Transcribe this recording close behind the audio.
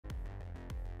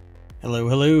Hello,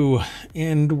 hello,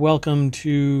 and welcome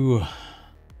to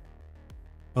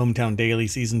Hometown Daily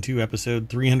Season 2, Episode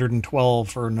 312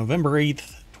 for November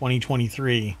 8th,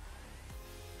 2023.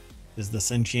 Is the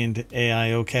sentient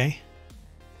AI okay?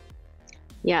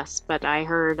 Yes, but I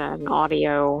heard an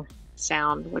audio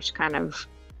sound which kind of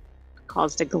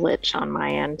caused a glitch on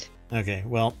my end. Okay,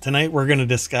 well, tonight we're going to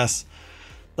discuss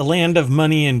the land of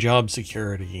money and job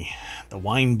security. The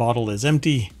wine bottle is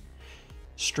empty.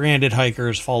 Stranded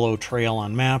hikers follow trail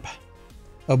on map.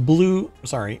 A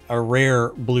rare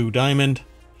blue diamond.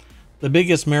 The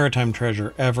biggest maritime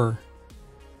treasure ever.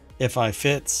 If I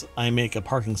fits, I make a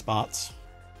parking spots.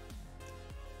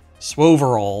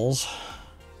 Swoveralls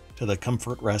to the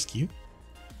comfort rescue.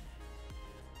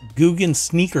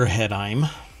 Guggesneakerheadenheim.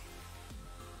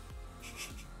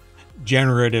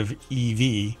 Generative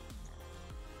EV.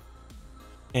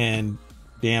 And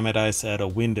damn it, I said a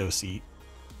window seat.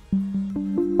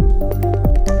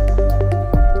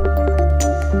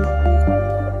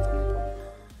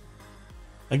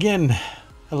 Again,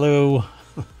 hello.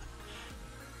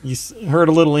 You heard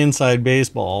a little inside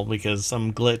baseball because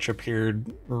some glitch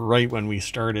appeared right when we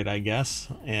started, I guess,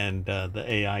 and the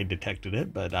AI detected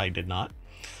it, but I did not.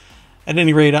 At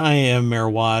any rate, I am Mayor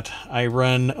Watt. I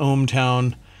run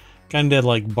Ohmtown, kind of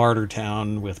like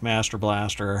Bartertown with Master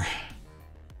Blaster.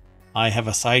 I have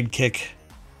a sidekick,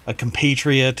 a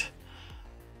compatriot,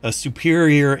 a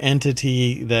superior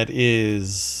entity that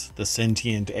is the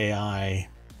sentient AI,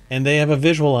 and they have a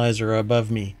visualizer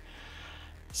above me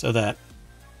so that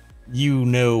you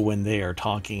know when they are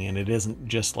talking and it isn't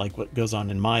just like what goes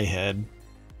on in my head,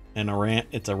 and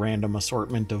it's a random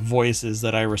assortment of voices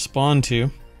that I respond to.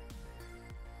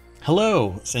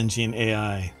 Hello, sentient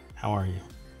AI. How are you?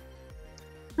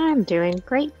 I'm doing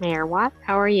great, Mayor Watt.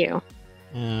 How are you?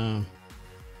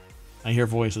 I hear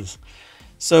voices.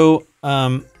 So,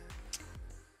 but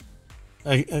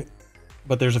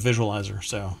there's a visualizer,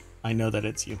 so I know that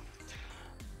it's you.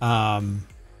 Yeah,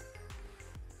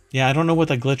 I don't know what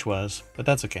that glitch was, but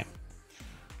that's okay.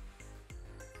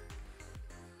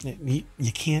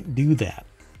 You can't do that.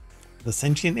 The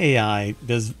sentient AI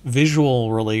does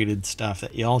visual related stuff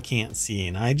that y'all can't see,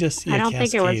 and I just see I a don't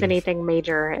think it was cascade of... anything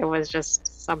major. It was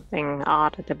just something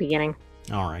odd at the beginning.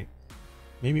 All right.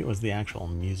 Maybe it was the actual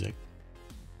music.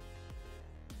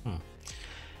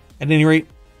 At any rate,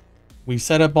 we've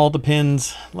set up all the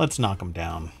pins. Let's knock them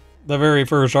down. The very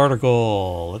first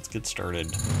article. Let's get started.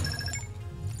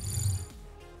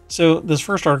 So this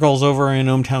first article is over in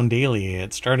Ohmtown Daily.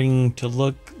 It's starting to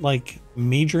look like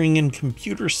majoring in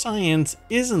computer science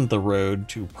isn't the road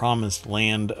to promised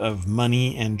land of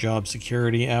money and job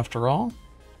security after all.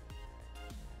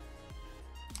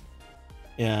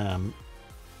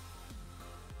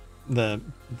 The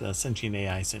sentient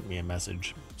AI sent me a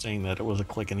message saying that it was a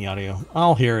click in the audio.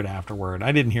 I'll hear it afterward.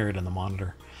 I didn't hear it in the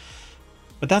monitor.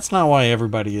 But that's not why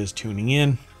everybody is tuning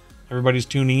in. Everybody's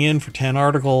tuning in for 10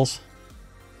 articles.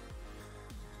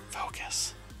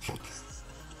 Focus.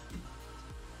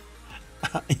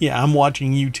 Yeah, I'm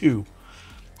watching you too,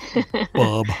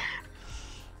 bub.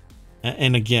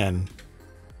 And again,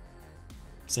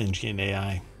 sentient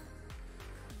AI.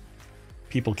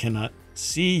 People cannot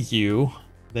see you.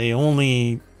 They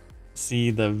only see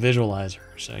the visualizer.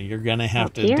 So you're gonna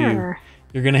have to do.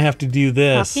 You're gonna have to do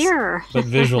this, up here. but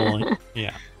visually,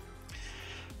 yeah.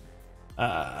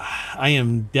 I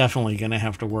am definitely gonna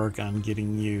have to work on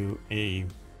getting you a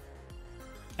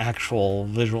actual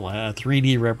visual,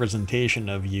 3D representation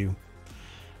of you.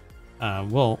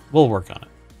 We'll work on it.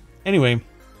 Anyway,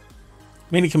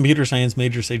 many computer science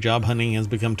majors say job hunting has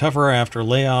become tougher after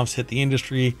layoffs hit the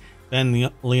industry. Ben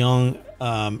Leong,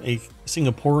 a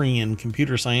Singaporean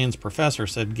computer science professor,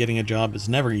 said getting a job is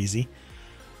never easy.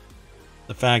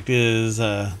 The fact is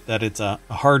that it's a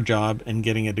hard job, and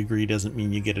getting a degree doesn't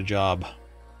mean you get a job.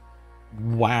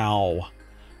 Wow.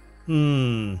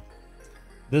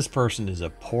 This person is a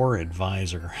poor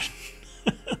advisor.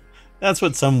 That's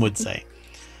what some would say.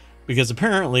 Because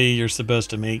apparently you're supposed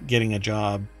to getting a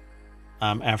job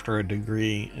after a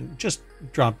degree and just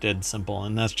drop dead simple,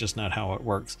 and that's just not how it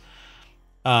works.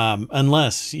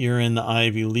 Unless you're in the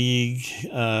Ivy League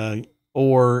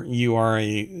or you are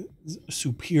a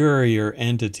superior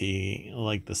entity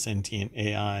like the sentient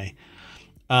AI,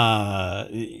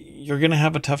 you're going to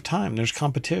have a tough time. There's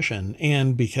competition.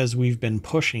 And because we've been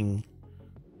pushing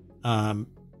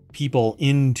people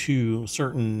into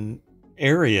certain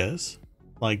areas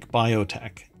like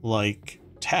biotech, like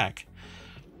tech,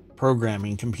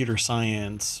 programming, computer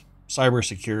science,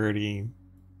 cybersecurity,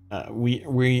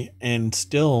 we're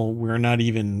not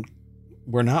even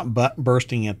we're not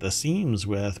bursting at the seams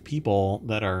with people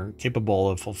that are capable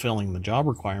of fulfilling the job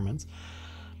requirements.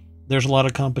 There's a lot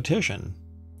of competition,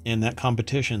 and that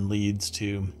competition leads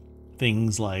to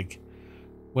things like,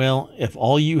 well, if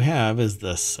all you have is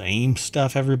the same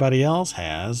stuff everybody else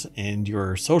has and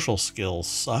your social skills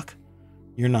suck,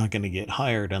 you're not going to get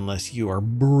hired unless you are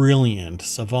brilliant,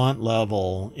 savant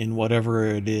level in whatever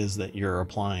it is that you're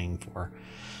applying for.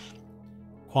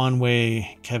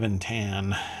 Quanwei Kevin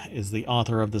Tan is the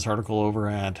author of this article over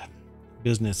at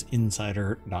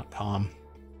businessinsider.com.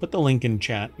 Put the link in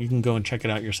chat. You can go and check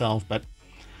it out yourself. But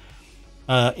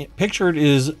pictured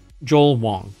is Joel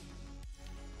Wong.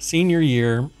 Senior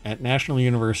year at National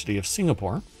University of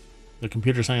Singapore. The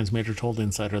computer science major told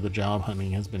Insider the job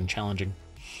hunting has been challenging.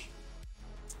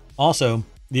 Also,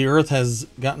 the earth has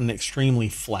gotten extremely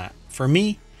flat. For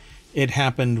me, it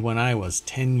happened when I was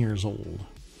 10 years old.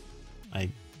 I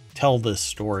tell this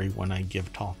story when I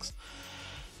give talks.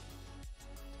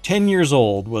 10 years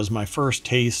old was my first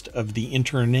taste of the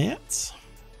internet,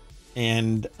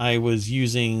 and I was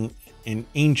using an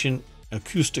ancient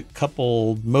acoustic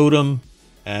coupled modem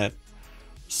at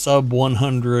sub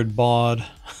 100 baud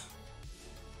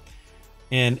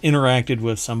and interacted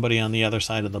with somebody on the other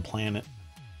side of the planet.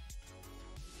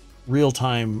 Real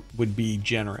time would be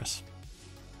generous,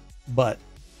 but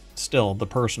still the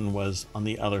person was on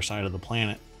the other side of the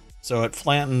planet. So it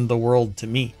flattened the world to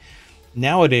me.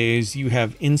 Nowadays, you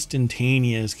have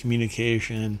instantaneous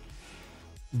communication,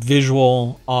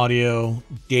 visual, audio,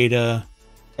 data,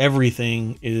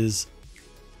 everything is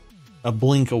a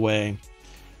blink away.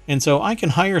 And so I can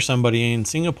hire somebody in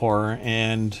Singapore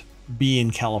and be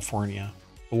in California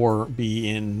or be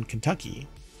in Kentucky.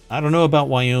 I don't know about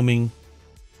Wyoming.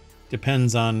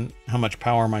 Depends on how much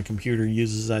power my computer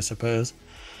uses, I suppose.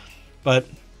 But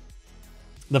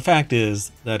the fact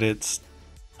is that it's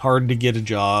hard to get a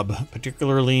job,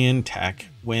 particularly in tech,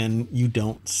 when you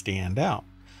don't stand out.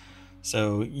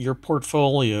 So your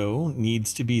portfolio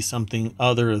needs to be something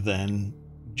other than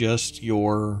just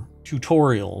your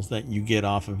tutorials that you get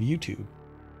off of YouTube,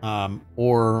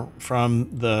 or from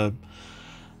the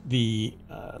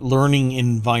learning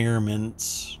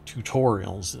environments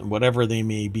tutorials, whatever they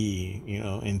may be. You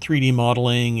know, in 3D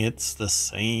modeling, it's the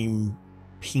same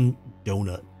pink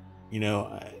donut. You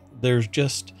know, there's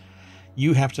just,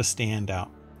 you have to stand out,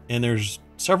 and there's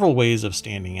several ways of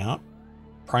standing out.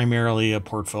 Primarily a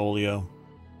portfolio.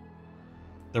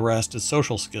 The rest is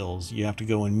social skills. You have to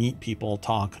go and meet people,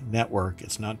 talk, network.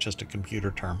 It's not just a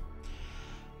computer term.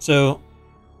 So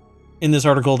in this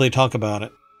article, they talk about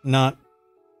it, not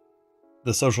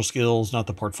the social skills, not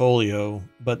the portfolio,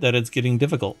 but that it's getting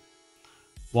difficult.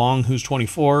 Wong, who's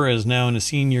 24, is now in his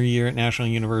senior year at National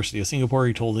University of Singapore.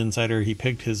 He told Insider he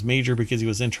picked his major because he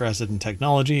was interested in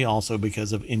technology, also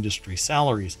because of industry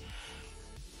salaries.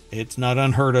 It's not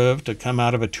unheard of to come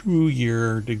out of a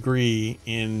 2-year degree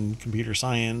in computer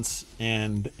science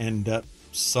and end up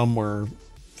somewhere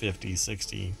 50,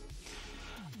 60,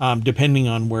 depending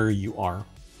on where you are.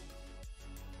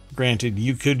 Granted,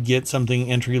 you could get something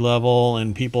entry level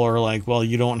and people are like, well,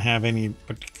 you don't have any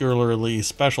particularly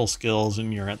special skills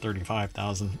and you're at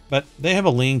 35,000. But they have a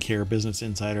link here, Business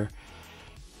Insider.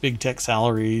 Big tech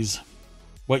salaries,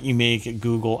 what you make at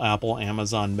Google, Apple,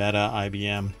 Amazon, Meta,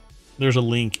 IBM. There's a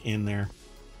link in there.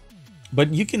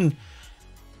 But you can,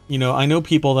 you know, I know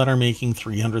people that are making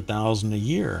 300,000 a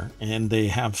year and they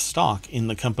have stock in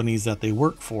the companies that they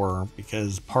work for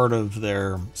because part of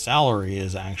their salary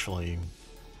is actually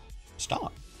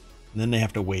stock. And then they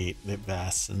have to wait, it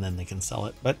vests, and then they can sell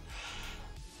it. But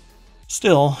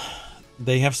still,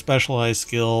 they have specialized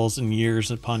skills and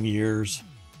years upon years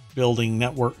building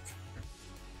network,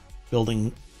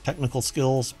 building technical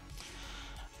skills.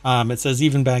 It says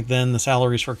even back then, the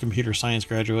salaries for computer science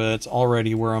graduates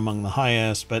already were among the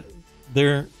highest, but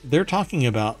they're talking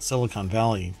about Silicon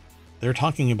Valley. They're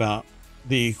talking about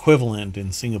the equivalent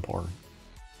in Singapore,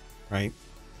 right?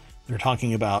 They're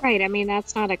talking about... Right, I mean,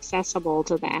 that's not accessible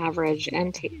to the average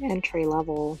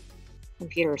entry-level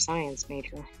computer science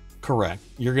major. Correct.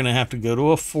 You're going to have to go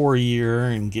to a 4-year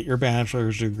and get your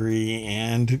bachelor's degree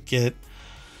and get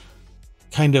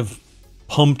kind of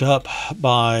pumped up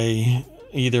by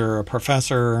either a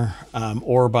professor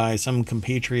or by some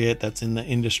compatriot that's in the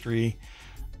industry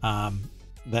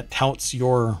that touts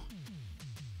your,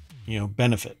 you know,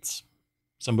 benefits.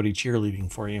 Somebody cheerleading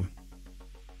for you.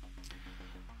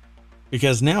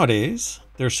 Because nowadays,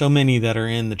 there's so many that are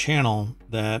in the channel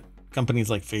that companies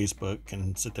like Facebook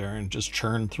can sit there and just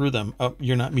churn through them. Oh,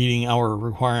 you're not meeting our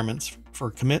requirements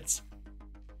for commits.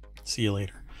 See you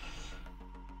later.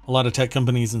 A lot of tech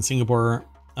companies in Singapore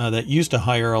that used to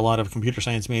hire a lot of computer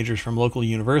science majors from local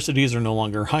universities are no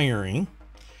longer hiring,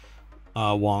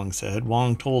 Wong said.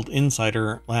 Wong told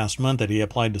Insider last month that he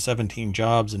applied to 17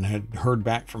 jobs and had heard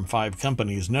back from 5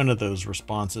 companies. None of those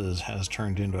responses has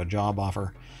turned into a job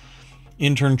offer.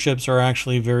 Internships are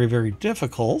actually very, very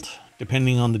difficult,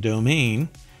 depending on the domain.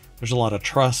 There's a lot of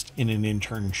trust in an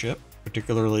internship,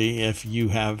 particularly if you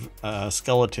have a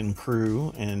skeleton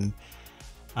crew and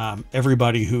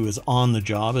everybody who is on the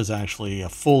job is actually a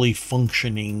fully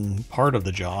functioning part of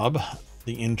the job.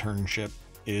 The internship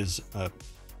is a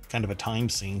kind of a time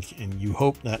sink, and you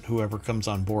hope that whoever comes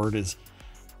on board is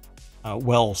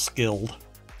well skilled.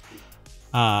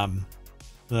 Then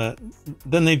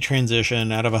they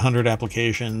transition. Out of 100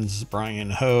 applications, Brian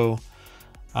Ho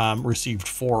received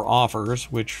 4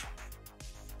 offers, which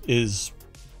is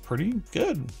pretty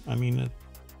good. I mean,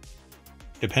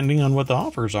 depending on what the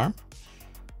offers are.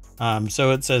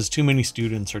 So it says too many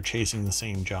students are chasing the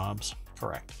same jobs.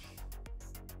 Correct.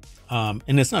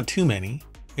 And it's not too many.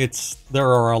 There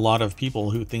are a lot of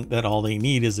people who think that all they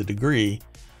need is a degree,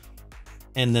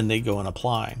 and then they go and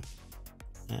apply.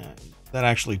 That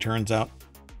actually turns out,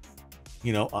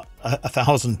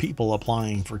 1,000 people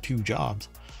applying for 2 jobs.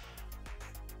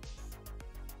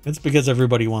 It's because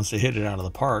everybody wants to hit it out of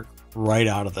the park right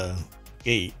out of the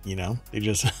gate. They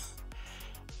just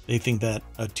they think that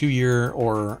a 2-year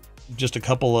or just a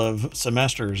couple of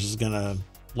semesters is going to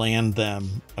land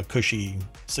them a cushy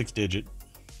 6-digit.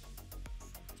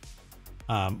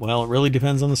 Well, it really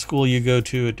depends on the school you go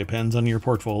to. It depends on your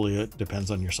portfolio. It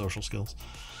depends on your social skills.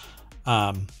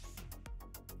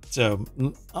 So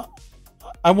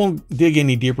I won't dig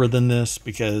any deeper than this,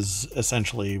 because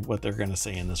essentially what they're going to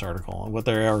say in this article, and what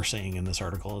they are saying in this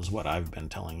article, is what I've been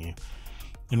telling you.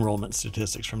 Enrollment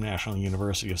statistics from National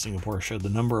University of Singapore showed the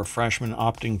number of freshmen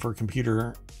opting for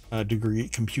computing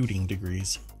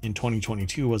degrees in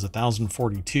 2022 was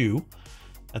 1,042.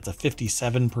 That's a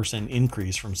 57%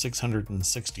 increase from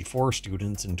 664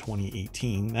 students in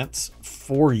 2018. That's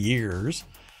 4 years,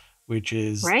 which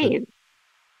is right.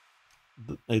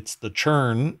 It's the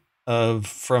churn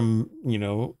from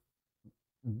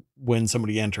when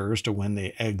somebody enters to when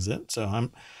they exit. So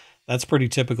that's pretty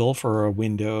typical for a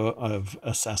window of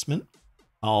assessment.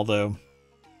 Although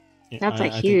That's a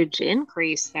huge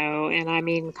increase, though. And I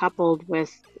mean, coupled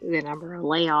with the number of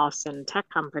layoffs in tech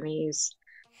companies,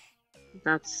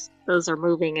 those are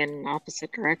moving in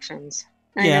opposite directions.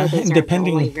 I know those aren't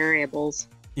the only variables.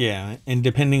 Yeah, and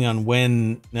depending on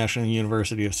when National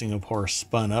University of Singapore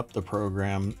spun up the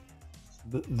program,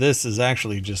 this is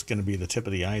actually just going to be the tip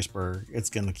of the iceberg. It's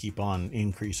going to keep on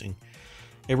increasing.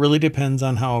 It really depends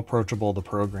on how approachable the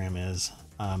program is,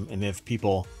 and if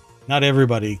not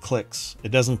everybody clicks.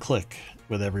 It doesn't click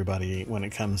with everybody when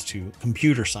it comes to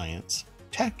computer science.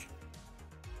 Tech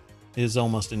is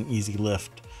almost an easy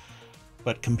lift,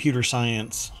 but computer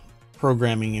science,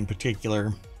 programming in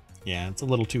particular, it's a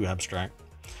little too abstract.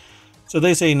 So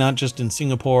they say not just in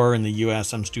Singapore, in the US,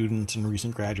 some students and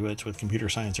recent graduates with computer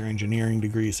science or engineering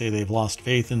degrees say they've lost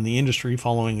faith in the industry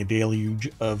following a deluge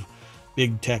of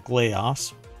big tech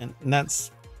layoffs. And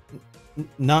that's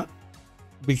not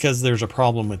because there's a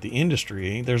problem with the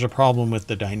industry. There's a problem with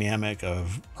the dynamic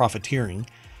of profiteering.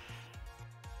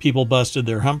 People busted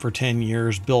their hump for 10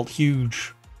 years, built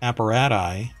huge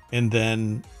apparati, and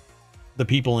then the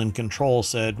people in control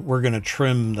said, we're going to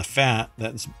trim the fat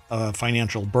that's a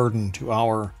financial burden to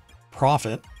our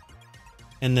profit.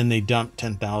 And then they dumped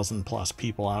 10,000 plus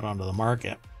people out onto the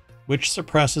market, which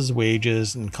suppresses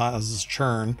wages and causes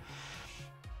churn.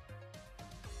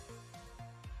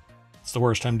 It's the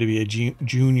worst time to be a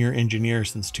junior engineer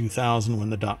since 2000, when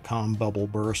the dot-com bubble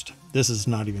burst. This is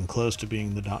not even close to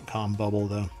being the dot-com bubble,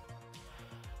 though.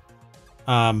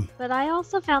 But I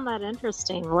also found that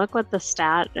interesting. Look what the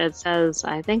stat, it says,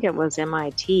 I think it was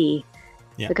MIT.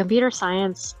 Yeah. The computer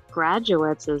science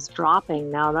graduates is dropping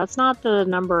now. That's not the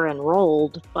number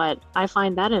enrolled, but I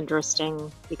find that interesting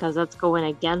because that's going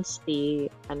against the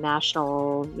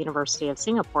National University of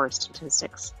Singapore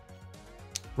statistics.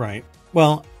 Right.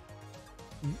 Well,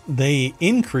 they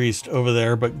increased over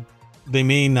there, but they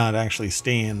may not actually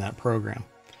stay in that program.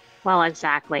 Well,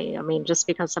 exactly. I mean, just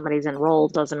because somebody's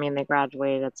enrolled doesn't mean they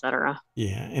graduate, etc.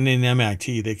 Yeah, and in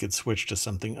MIT, they could switch to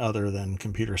something other than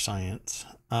computer science.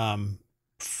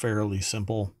 Fairly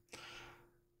simple.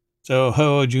 So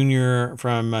Ho, a junior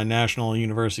from National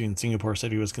University in Singapore,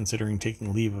 said he was considering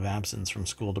taking leave of absence from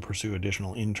school to pursue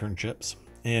additional internships.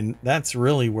 And that's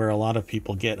really where a lot of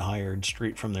people get hired,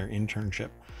 straight from their internship.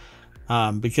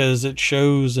 Because it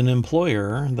shows an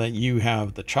employer that you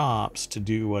have the chops to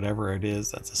do whatever it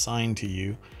is that's assigned to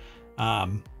you.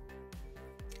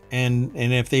 and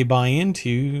if they buy into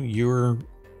your,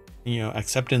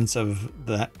 acceptance of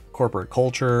that corporate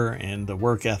culture and the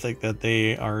work ethic that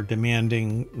they are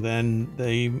demanding, then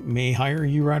they may hire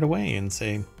you right away and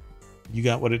say, you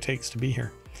got what it takes to be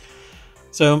here.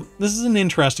 So this is an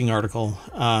interesting article,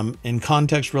 and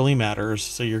context really matters.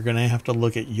 So you're going to have to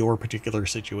look at your particular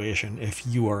situation if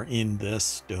you are in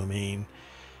this domain,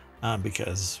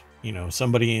 because,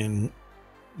 somebody in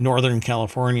Northern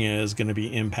California is going to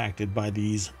be impacted by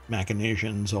these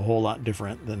machinations a whole lot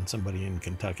different than somebody in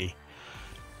Kentucky.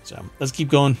 So let's keep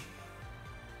going.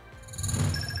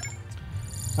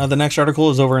 The next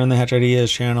article is over in the Hatch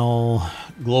Ideas channel.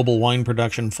 Global wine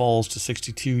production falls to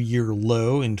 62-year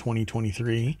low in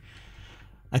 2023.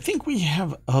 I think we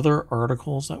have other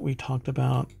articles that we talked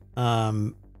about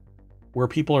where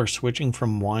people are switching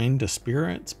from wine to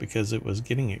spirits because it was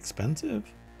getting expensive.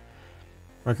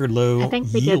 Record low. I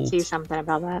think we did see something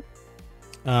about that.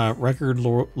 Record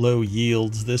low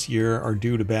yields this year are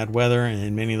due to bad weather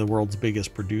and many of the world's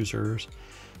biggest producers.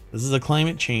 This is a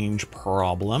climate change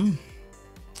problem.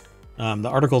 The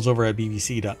article's over at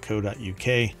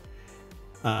bbc.co.uk.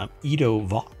 Ido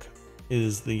Vok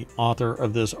is the author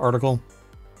of this article.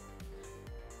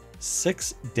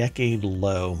 6-decade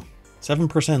low.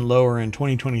 7% lower in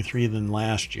 2023 than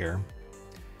last year.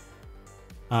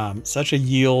 Such a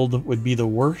yield would be the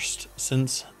worst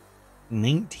since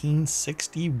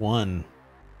 1961.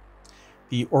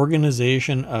 The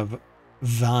organization of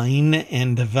Vine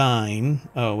and Vine.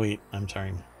 Oh, wait, I'm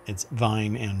sorry. It's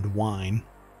Vine and Wine.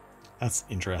 That's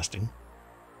interesting.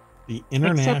 The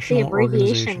international Except the abbreviation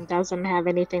organization doesn't have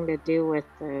anything to do with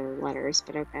the letters,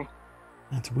 but okay.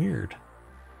 That's weird.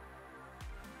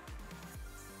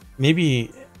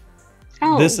 Maybe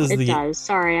this is it does.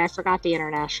 Sorry, I forgot the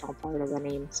international part of the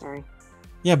name. Sorry.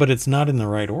 Yeah, but it's not in the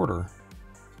right order.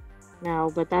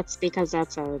 No, but that's because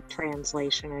that's a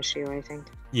translation issue, I think.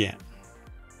 Yeah.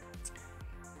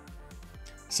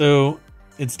 So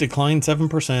it's declined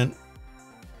 7%.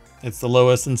 It's the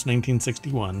lowest since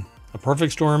 1961. A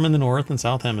perfect storm in the North and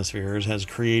South hemispheres has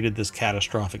created this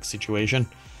catastrophic situation.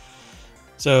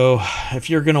 So if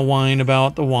you're going to whine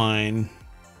about the wine,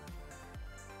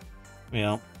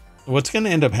 what's going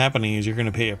to end up happening is you're going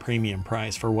to pay a premium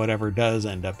price for whatever does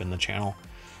end up in the channel.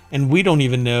 And we don't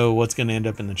even know what's going to end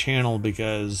up in the channel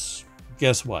because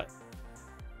guess what?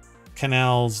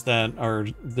 Canals that are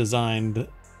designed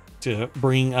to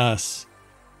bring us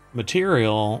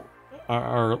material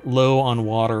are low on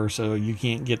water, so you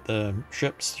can't get the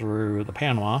ships through the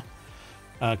Panama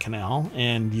Canal,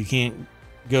 and you can't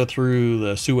go through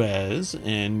the Suez,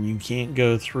 and you can't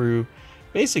go through.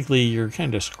 Basically, you're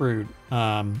kind of screwed.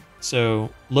 So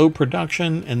low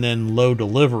production and then low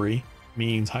delivery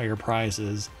means higher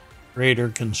prices, greater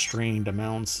constrained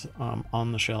amounts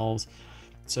on the shelves.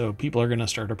 So people are going to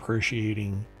start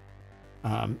appreciating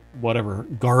whatever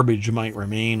garbage might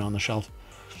remain on the shelf.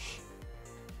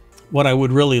 What I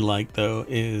would really like, though,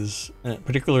 is,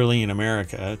 particularly in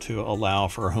America, to allow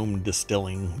for home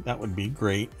distilling. That would be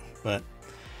great. But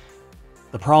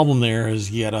the problem there is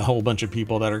you had a whole bunch of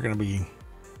people that are going to be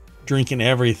drinking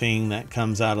everything that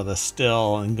comes out of the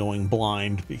still and going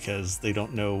blind because they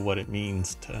don't know what it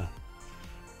means to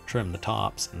trim the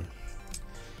tops. And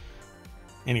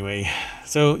anyway,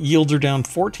 so yields are down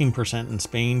 14% in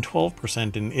Spain,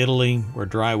 12% in Italy, where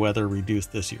dry weather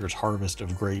reduced this year's harvest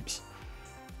of grapes.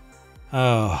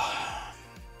 Oh,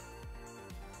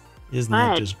 isn't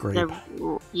that just great?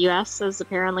 The U.S. is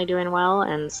apparently doing well,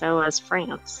 and so is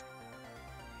France.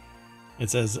 It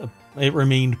says it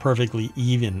remained perfectly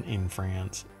even in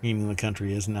France, meaning the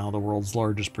country is now the world's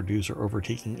largest producer,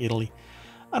 overtaking Italy.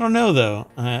 I don't know,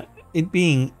 though. It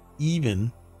being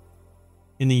even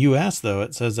in the U.S., though,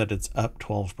 it says that it's up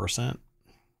 12%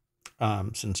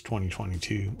 since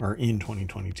 2022, or in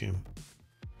 2022.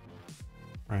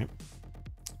 Right?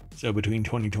 So between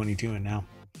 2022 and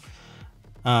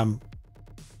now.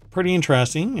 Pretty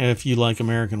interesting if you like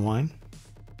American wine.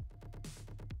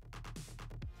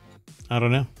 I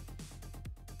don't know.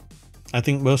 I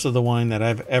think most of the wine that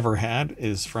I've ever had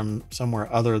is from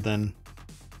somewhere other than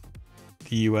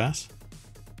the U.S.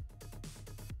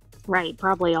 Right.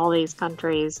 Probably all these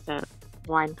countries that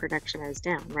wine production is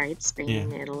down, right?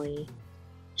 Spain, Italy,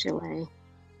 Chile.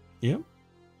 Yep.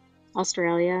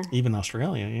 Australia. Even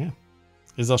Australia, yeah.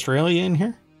 Is Australia in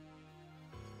here?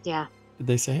 Yeah. Did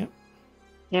they say it?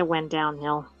 It went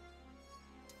downhill.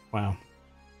 Wow.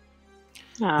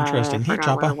 Interesting. I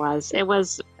forgot what it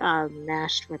was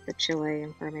mashed with the Chile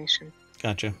information.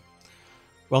 Gotcha.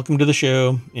 Welcome to the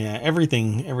show. Yeah,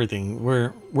 everything.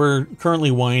 We're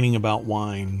currently whining about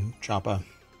wine, Choppa.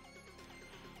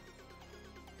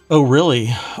 Oh, really?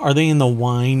 Are they in the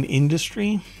wine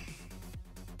industry?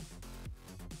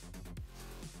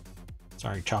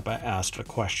 Sorry, Choppa asked a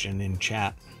question in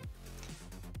chat.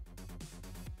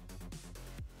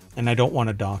 And I don't want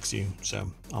to dox you,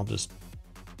 so I'll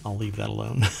leave that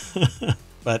alone.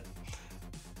 But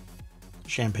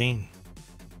champagne.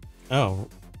 Oh,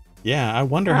 yeah, I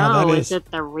wonder how that is. Is it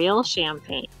the real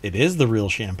champagne? It is the real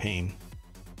champagne.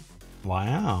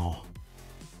 Wow.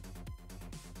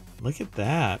 Look at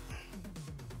that.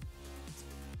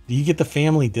 Do you get the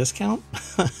family discount?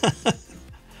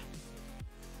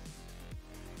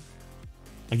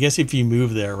 I guess if you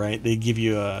move there, right, they give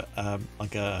you a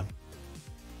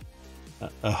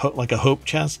hope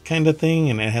chest kind of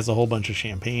thing, and it has a whole bunch of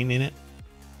champagne in it,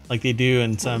 like they do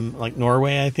in some, like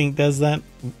Norway, I think, does that.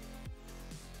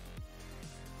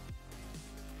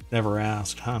 Never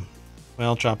asked, huh?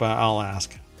 Well, Choppa, I'll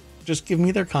ask. Just give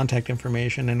me their contact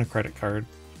information and a credit card,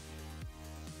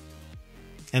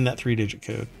 and that 3-digit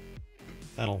code.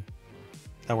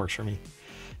 That works for me.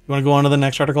 You want to go on to the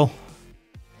next article?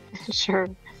 Sure.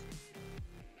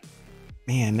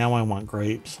 Man, now I want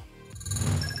grapes.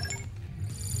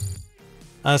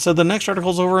 So the next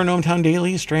article's over in ohmTown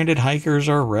Daily. Stranded hikers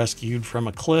are rescued from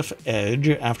a cliff edge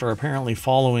after apparently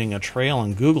following a trail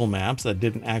on Google Maps that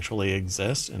didn't actually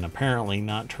exist and apparently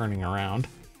not turning around.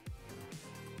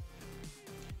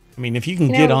 I mean, if you can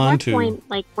get on to... point,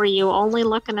 like, were you only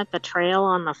looking at the trail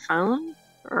on the phone?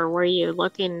 Or were you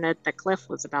looking that the cliff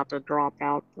was about to drop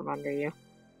out from under you?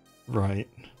 Right.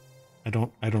 I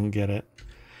don't get it.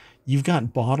 You've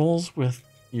got bottles with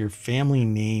your family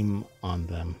name on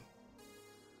them.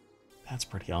 That's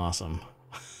pretty awesome.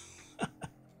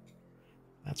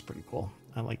 That's pretty cool.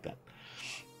 I like that.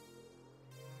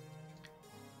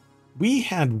 We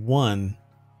had one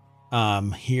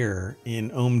here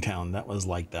in ohmTown that was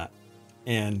like that.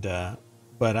 And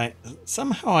but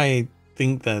I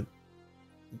think that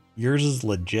yours is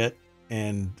legit,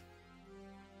 and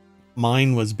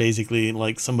mine was basically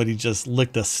like somebody just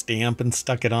licked a stamp and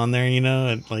stuck it on there, you know,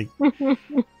 and like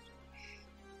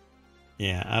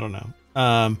yeah, I don't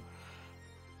know.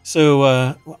 So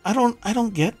I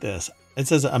don't get this. It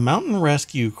says a mountain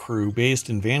rescue crew based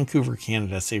in Vancouver,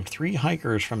 Canada saved 3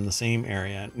 hikers from the same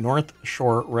area. North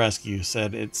Shore Rescue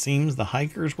said it seems the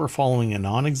hikers were following a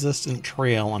non-existent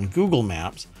trail on Google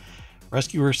Maps.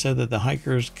 Rescuers said that the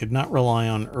hikers could not rely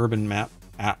on urban map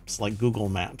apps like Google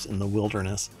Maps in the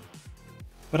wilderness.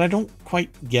 But I don't quite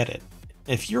get it.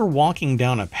 If you're walking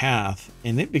down a path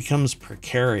and it becomes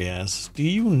precarious, do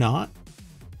you not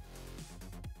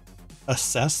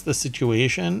assess the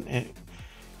situation and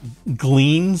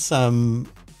glean some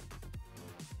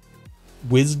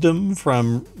wisdom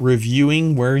from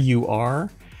reviewing where you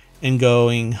are and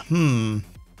going,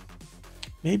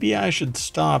 maybe I should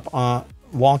stop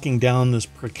walking down this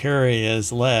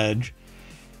precarious ledge,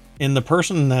 and the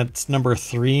person that's number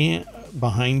 3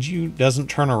 behind you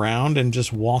doesn't turn around and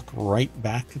just walk right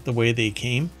back the way they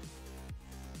came?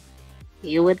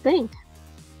 You would think.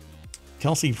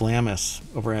 Kelsey Vlamis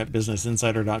over at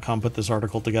BusinessInsider.com put this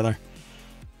article together.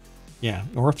 Yeah,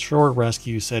 North Shore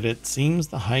Rescue said it seems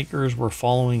the hikers were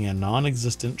following a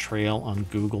non-existent trail on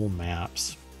Google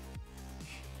Maps.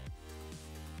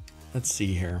 Let's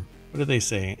see here. What did they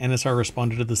say? NSR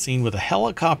responded to the scene with a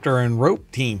helicopter and rope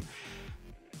team.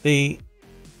 They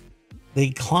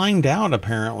climbed out,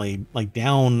 apparently, like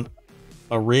down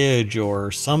a ridge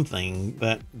or something,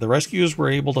 that the rescuers were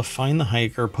able to find the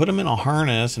hiker, put him in a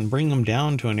harness, and bring him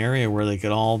down to an area where they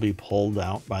could all be pulled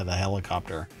out by the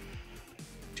helicopter.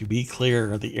 To be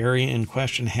clear, the area in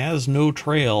question has no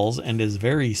trails and is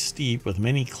very steep with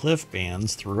many cliff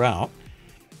bands throughout.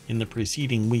 In the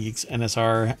preceding weeks,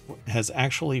 NSR has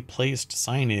actually placed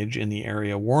signage in the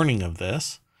area warning of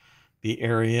this. The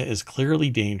area is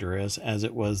clearly dangerous as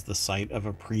it was the site of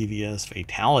a previous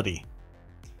fatality.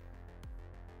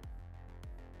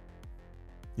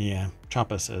 Yeah,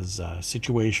 Choppa says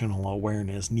situational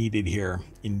awareness needed here.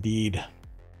 Indeed.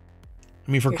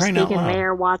 I mean, for crying out loud. Speaking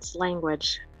Mayor Watts'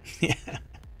 language. Yeah.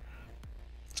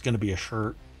 It's going to be a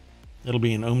shirt. It'll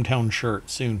be an ohmTown shirt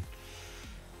soon.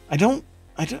 I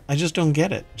just don't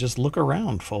get it. Just look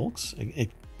around, folks.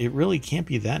 It really can't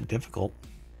be that difficult.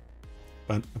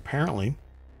 But apparently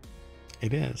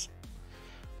it is.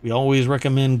 We always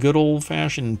recommend good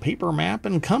old-fashioned paper map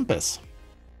and compass.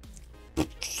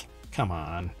 Come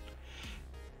on.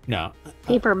 No.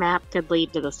 Paper map could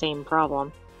lead to the same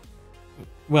problem.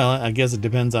 Well, I guess it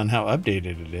depends on how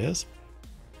updated it is.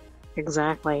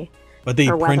 Exactly. But they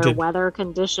printed... weather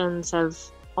conditions have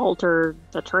altered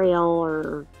the trail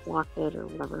or blocked it or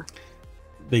whatever.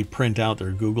 They print out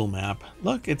their Google map.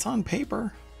 Look, it's on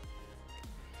paper.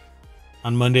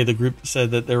 On Monday, the group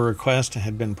said that their request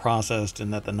had been processed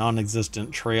and that the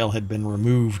non-existent trail had been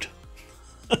removed.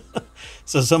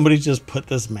 So somebody just put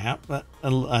this map,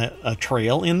 a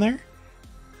trail in there?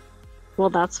 Well,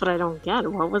 that's what I don't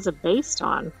get. What was it based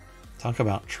on? Talk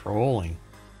about trolling.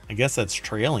 I guess that's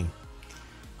trailing.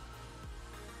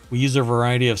 We use a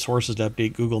variety of sources to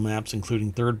update Google Maps,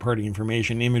 including third-party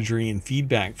information, imagery, and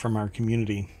feedback from our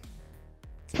community.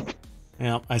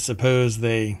 Well, I suppose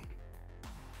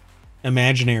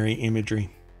imaginary imagery.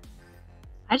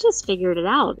 I just figured it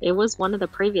out. It was one of the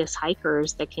previous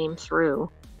hikers that came through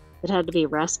that had to be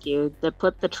rescued that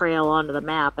put the trail onto the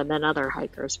map, and then other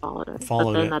hikers followed it.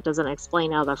 But then that doesn't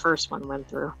explain how the first one went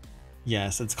through.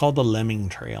 Yes, it's called the Lemming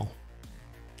Trail.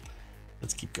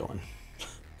 Let's keep going.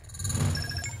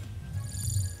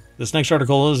 This next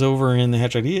article is over in the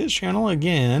Hatch Ideas channel.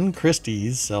 Again,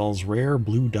 Christie's sells rare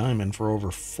blue diamond for over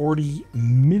 $40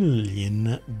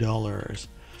 million.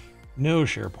 No,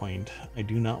 SharePoint, I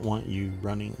do not want you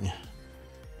running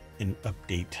an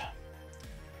update.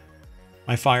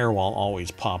 My firewall always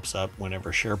pops up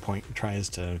whenever SharePoint tries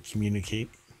to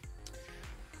communicate.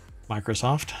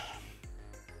 Microsoft,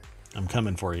 I'm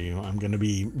coming for you. I'm going to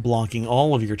be blocking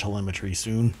all of your telemetry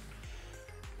soon.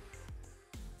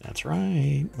 That's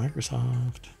right,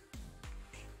 Microsoft.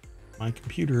 My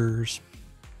computers.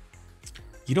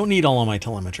 You don't need all of my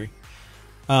telemetry.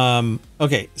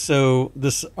 Okay, so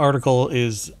this article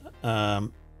is about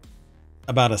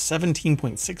a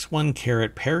 17.61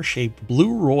 carat pear-shaped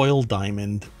blue royal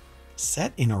diamond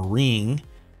set in a ring.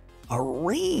 A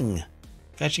ring!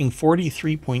 Fetching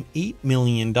 $43.8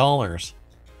 million. The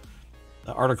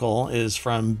article is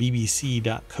from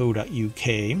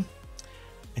bbc.co.uk.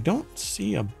 I don't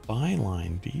see a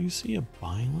byline. Do you see a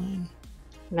byline?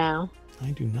 No.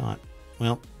 I do not.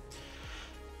 Well,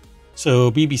 so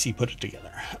BBC put it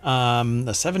together.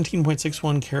 The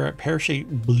 17.61 carat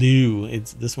pear-shaped blue.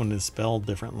 This one is spelled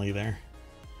differently there.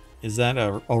 Is that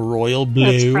a royal blue?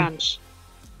 It's French.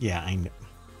 Yeah, I know.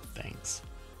 Thanks.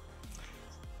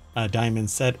 A diamond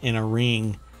set in a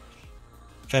ring.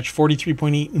 Fetched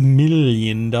 $43.8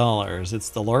 million. It's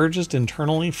the largest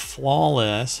internally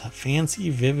flawless, fancy,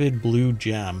 vivid blue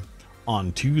gem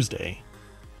on Tuesday.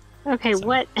 Okay, so.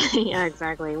 What? Yeah,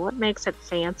 exactly. What makes it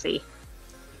fancy?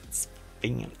 It's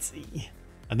fancy.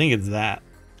 I think it's that.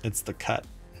 It's the cut.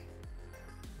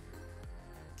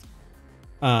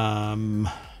 Part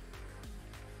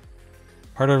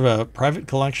of a private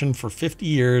collection for 50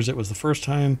 years. It was the first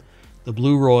time the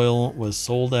Blue Royal was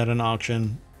sold at an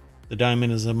auction. The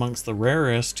diamond is amongst the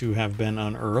rarest to have been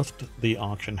unearthed, the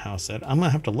auction house said. I'm going to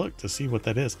have to look to see what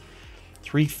that is.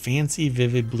 3 fancy,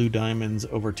 vivid blue diamonds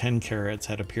over 10 carats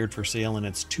had appeared for sale in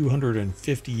its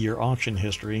 250-year auction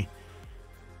history.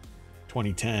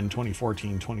 2010,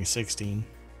 2014, 2016.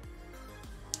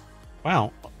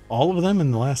 Wow, all of them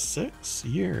in the last 6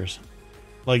 years.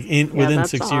 Like within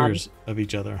 6 years of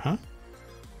each other, huh?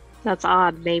 That's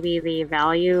odd. Maybe the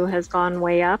value has gone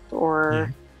way up,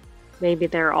 or maybe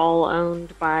they're all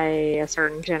owned by a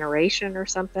certain generation or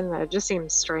something. It just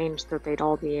seems strange that they'd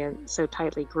all be so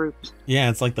tightly grouped. Yeah,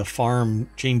 it's like the farm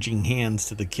changing hands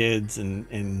to the kids,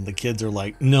 and the kids are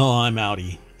like, no, I'm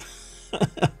outie.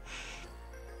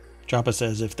 Joppa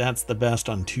says, if that's the best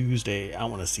on Tuesday, I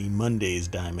want to see Monday's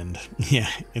diamond. Yeah,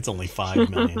 it's only $5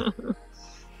 million.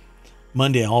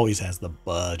 Monday always has the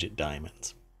budget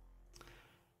diamonds.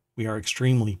 We are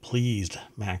extremely pleased,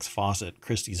 Max Fawcett,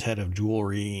 Christie's head of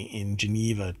jewelry in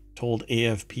Geneva, told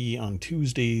AFP on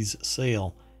Tuesday's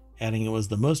sale, adding it was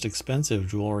the most expensive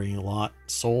jewelry lot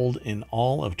sold in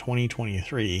all of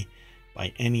 2023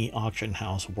 by any auction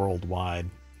house worldwide.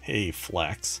 Hey,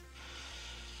 Flex.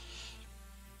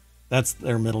 That's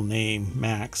their middle name,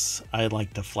 Max. I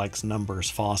like to flex numbers,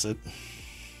 Fawcett.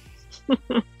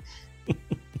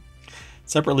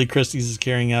 Separately, Christie's is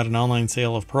carrying out an online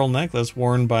sale of pearl necklace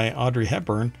worn by Audrey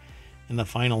Hepburn in the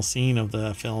final scene of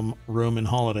the film Roman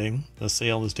Holiday. The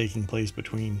sale is taking place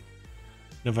between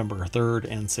November 3rd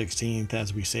and 16th,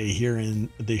 as we say here in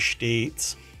the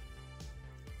States.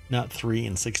 Not 3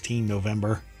 and 16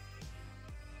 November.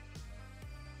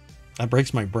 That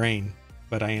breaks my brain,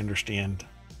 but I understand,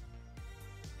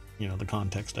 the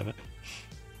context of it.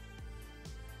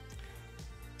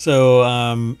 So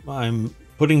I'm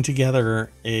putting together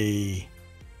a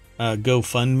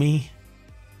GoFundMe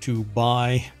to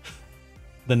buy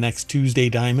the next Tuesday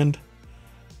diamond.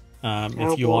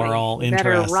 If you are all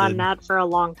interested, better run that for a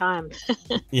long time.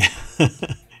 Yeah,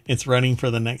 it's running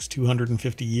for the next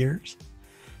 250 years,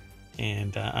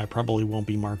 and I probably won't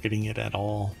be marketing it at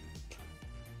all.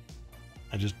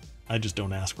 I just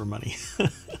don't ask for money,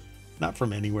 not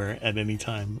from anywhere at any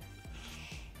time.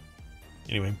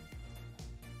 Anyway.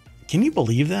 Can you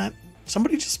believe that?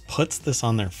 Somebody just puts this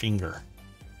on their finger.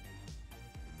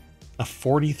 A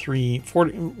 40,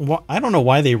 I don't know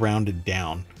why they rounded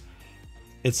down.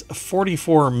 It's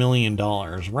 $44 million.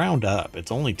 Round up.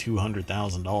 It's only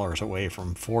 $200,000 away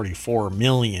from $44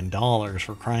 million,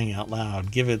 for crying out loud.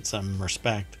 Give it some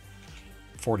respect.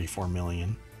 $44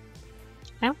 million.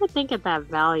 I would think at that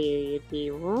value, you'd be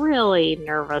really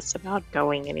nervous about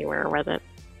going anywhere with it.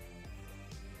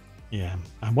 Yeah.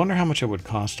 I wonder how much it would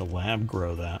cost to lab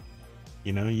grow that.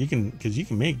 You know, because you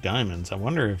can make diamonds. I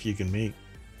wonder if you can make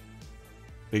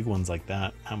big ones like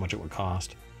that, how much it would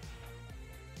cost.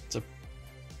 It's a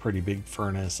pretty big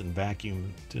furnace and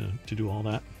vacuum to do all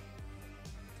that.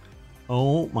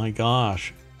 Oh my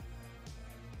gosh.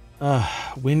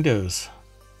 Windows.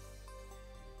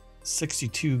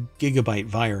 62 gigabyte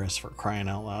virus, for crying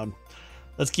out loud.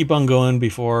 Let's keep on going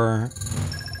before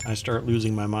I start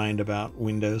losing my mind about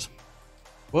Windows.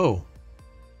 Whoa.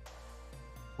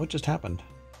 What just happened?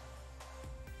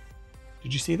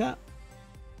 Did you see that?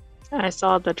 I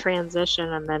saw the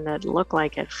transition and then it looked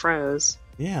like it froze.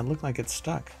 Yeah, it looked like it's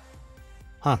stuck.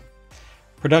 Huh.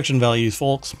 Production values,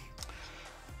 folks.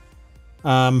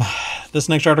 This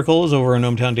next article is over on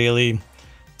ohmTown Daily.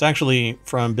 It's actually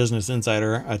from Business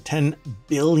Insider. A $10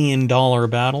 billion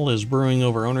battle is brewing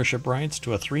over ownership rights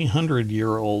to a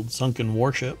 300-year-old sunken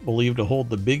warship believed to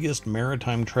hold the biggest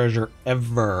maritime treasure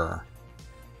ever.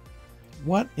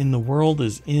 What in the world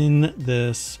is in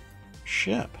this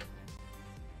ship?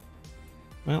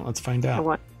 Well, let's find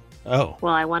out. Oh.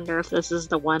 Well, I wonder if this is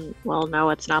the one. Well, no,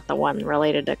 it's not the one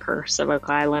related to Curse of Oak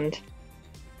Island.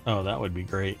 Oh, that would be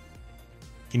great.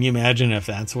 Can you imagine if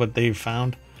that's what they've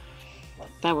found?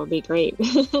 That would be great.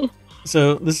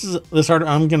 So this art.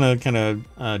 I'm gonna kind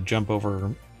of jump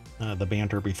over the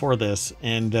banter before this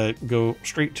and go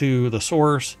straight to the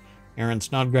source. Aaron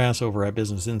Snodgrass over at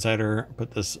Business Insider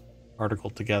put this article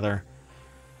together.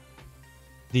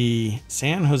 The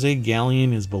San Jose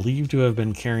galleon is believed to have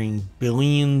been carrying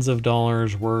billions of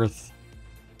dollars worth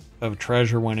of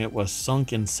treasure when it was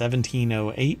sunk in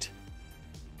 1708.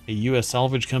 A U.S.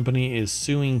 salvage company is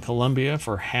suing Colombia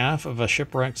for half of a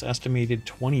shipwreck's estimated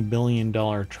 $20 billion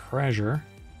treasure.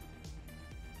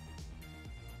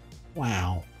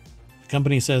 Wow. The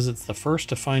company says it's the first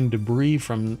to find debris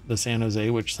from the San Jose,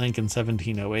 which sank in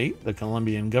 1708. The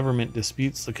Colombian government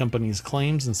disputes the company's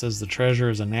claims and says the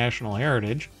treasure is a national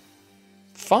heritage.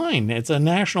 Fine, it's a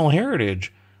national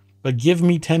heritage, but give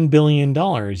me $10 billion.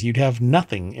 You'd have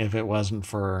nothing if it wasn't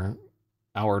for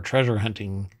our treasure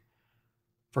hunting.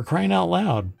 For crying out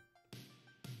loud.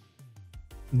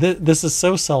 This is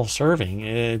so self-serving.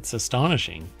 It's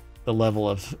astonishing, the level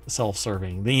of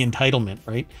self-serving, the entitlement,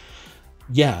 right?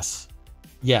 Yes,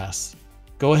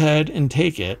 go ahead and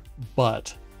take it,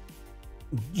 but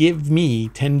give me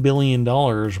 $10 billion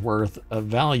worth of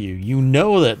value. You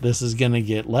know that this is going to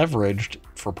get leveraged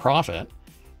for profit.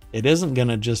 It isn't going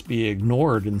to just be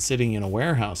ignored and sitting in a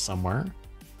warehouse somewhere.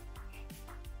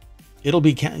 It'll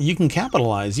be, you can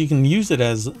capitalize, you can use it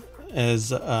as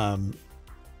my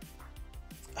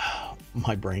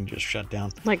brain just shut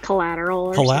down. Like collateral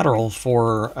or collateral something.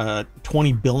 For a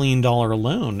 $20 billion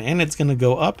loan. And it's going to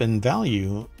go up in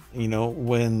value, you know,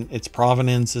 when its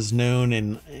provenance is known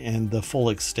and the full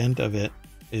extent of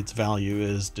its value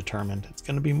is determined. It's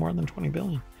going to be more than 20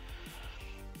 billion.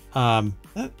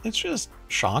 It's just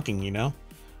shocking, you know?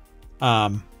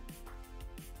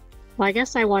 Well, I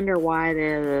guess I wonder why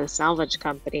the salvage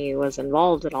company was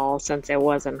involved at all, since it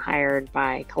wasn't hired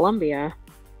by Colombia.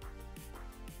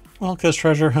 Well, because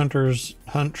treasure hunters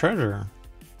hunt treasure.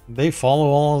 They follow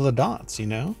all of the dots, you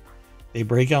know? They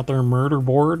break out their murder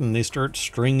board and they start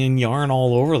stringing yarn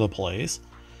all over the place.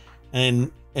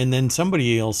 And then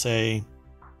somebody will say,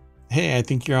 hey, I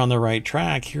think you're on the right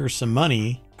track. Here's some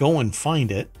money. Go and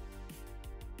find it.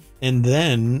 And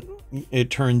then it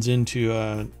turns into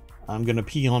a I'm going to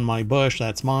pee on my bush,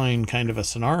 that's mine kind of a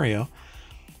scenario.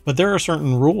 But there are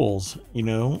certain rules, you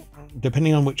know,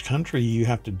 depending on which country you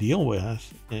have to deal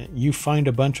with. You find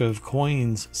a bunch of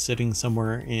coins sitting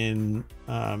somewhere in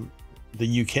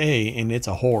the UK and it's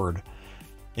a hoard.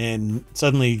 And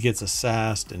suddenly it gets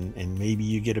assessed and maybe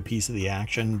you get a piece of the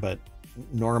action, but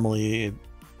normally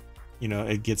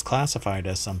it gets classified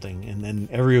as something and then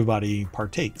everybody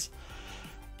partakes.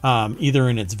 Either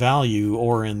in its value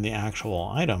or in the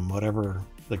actual item, whatever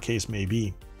the case may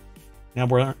be. Now,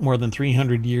 more than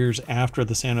 300 years after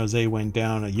the San Jose went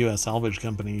down, a U.S. salvage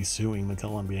company suing the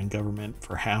Colombian government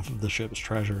for half of the ship's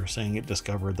treasure, saying it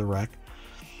discovered the wreck.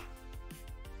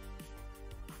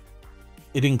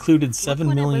 It included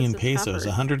 7 million pesos,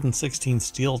 116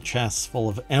 steel chests full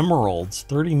of emeralds,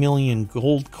 30 million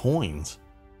gold coins.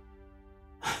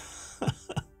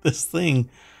 This thing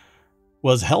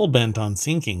was hell-bent on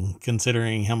sinking,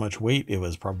 considering how much weight it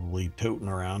was probably toting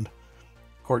around.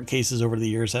 Court cases over the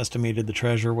years estimated the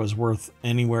treasure was worth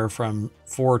anywhere from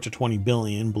 4 to 20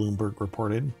 billion, Bloomberg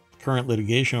reported. Current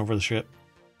litigation over the ship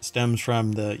stems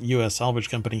from the U.S. salvage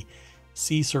company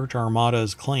Sea Search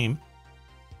Armada's claim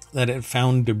that it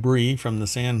found debris from the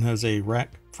San Jose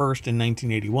wreck first in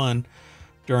 1981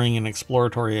 during an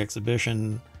exploratory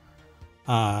exhibition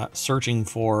searching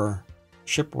for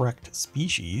shipwrecked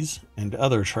species and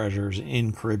other treasures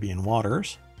in Caribbean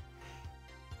waters.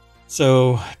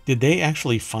 So, did they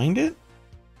actually find it?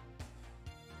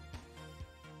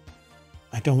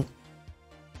 I don't...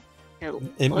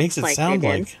 It makes it sound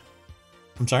like...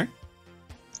 I'm sorry?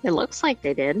 It looks like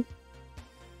they did.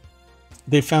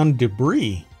 They found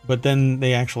debris, but then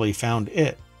they actually found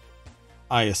it,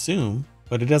 I assume.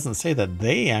 But it doesn't say that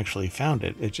they actually found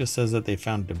it. It just says that they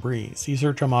found debris. Sea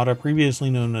Search Armada, previously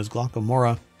known as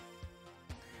Glaucomora,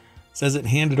 says it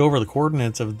handed over the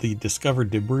coordinates of the discovered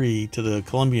debris to the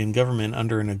Colombian government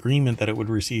under an agreement that it would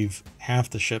receive half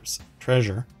the ship's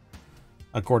treasure,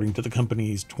 according to the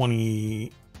company's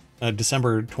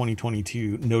December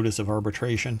 2022 notice of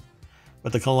arbitration.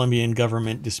 But the Colombian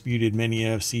government disputed many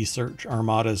of Sea Search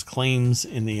Armada's claims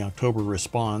in the October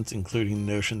response, including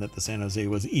the notion that the San Jose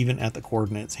was even at the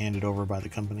coordinates handed over by the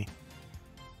company.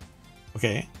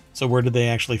 Okay, so where did they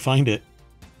actually find it?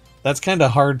 That's kind of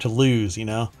hard to lose, you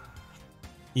know?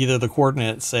 Either the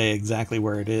coordinates say exactly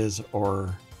where it is,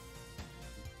 or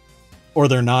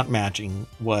they're not matching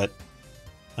what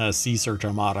Sea Search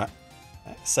Armada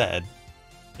said.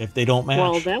 If they don't match...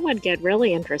 Well, that would get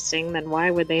really interesting. Then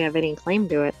why would they have any claim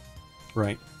to it?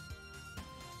 Right.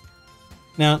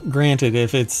 Now, granted,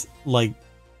 if it's like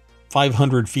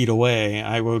 500 feet away,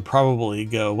 I would probably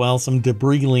go, well, some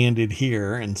debris landed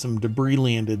here and some debris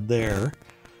landed there.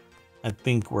 I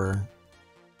think we're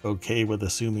okay with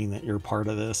assuming that you're part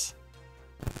of this.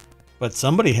 But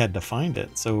somebody had to find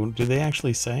it. So do they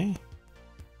actually say?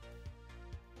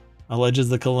 Alleges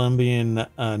the Colombian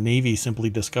Navy simply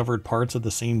discovered parts of the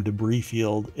same debris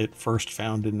field it first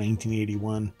found in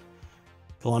 1981.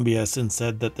 Colombia has since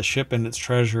said that the ship and its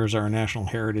treasures are a national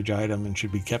heritage item and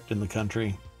should be kept in the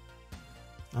country.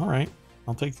 All right,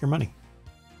 I'll take your money.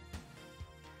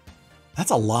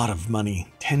 That's a lot of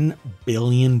money. $10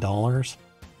 billion?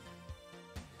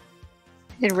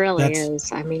 It really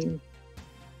is. I mean,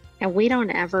 and we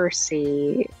don't ever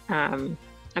see...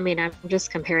 I mean, I'm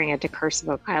just comparing it to Curse of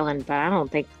Oak Island, but I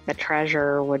don't think the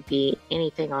treasure would be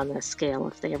anything on this scale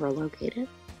if they ever locate it.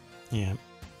 Yeah.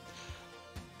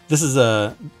 This is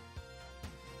a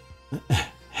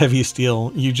Heavy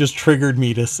Steel. You just triggered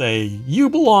me to say, you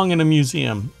belong in a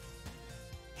museum.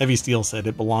 Heavy Steel said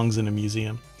it belongs in a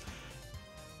museum.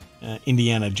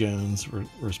 Indiana Jones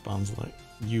responds like,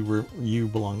 you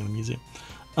belong in a museum.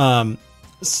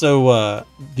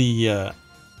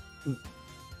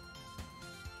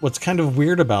 What's kind of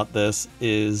weird about this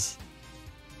is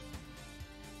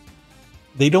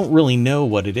they don't really know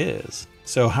what it is.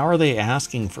 So how are they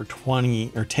asking for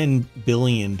 $10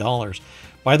 billion?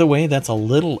 By the way, that's a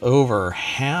little over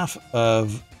half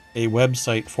of a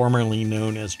website formerly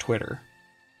known as Twitter.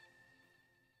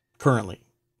 Currently,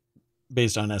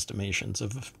 based on estimations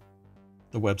of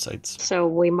the websites. So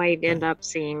we might end up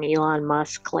seeing Elon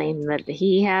Musk claim that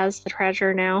he has the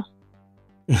treasure now.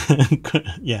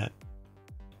 Yeah.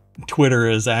 Twitter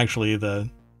is actually the...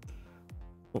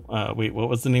 wait, what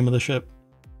was the name of the ship?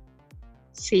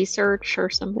 Sea Search or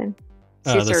something.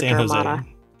 Sea The Search San Jose. Armada.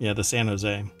 Yeah, the San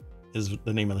Jose is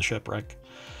the name of the shipwreck.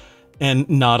 And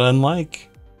not unlike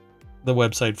the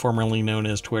website formerly known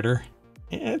as Twitter,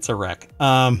 it's a wreck.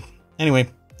 Anyway,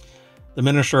 the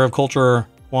Minister of Culture,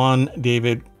 Juan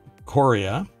David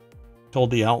Correa,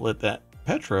 told the outlet that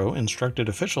Petro instructed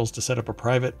officials to set up a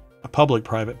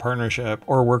public-private partnership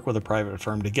or work with a private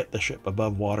firm to get the ship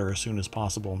above water as soon as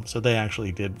possible. So they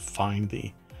actually did find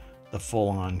the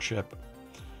full-on ship.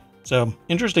 So,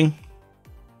 interesting.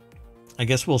 I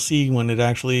guess we'll see when it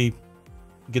actually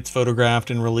gets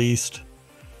photographed and released.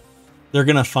 They're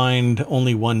going to find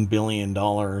only $1 billion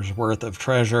worth of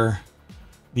treasure.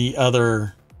 The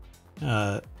other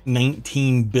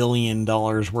 $19 billion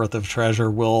worth of treasure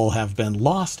will have been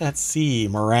lost at sea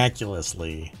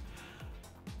miraculously.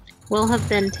 Will have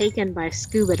been taken by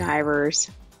scuba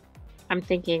divers. I'm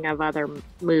thinking of other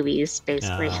movies,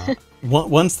 basically.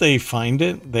 Once they find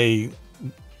it, they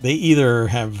either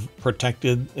have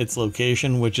protected its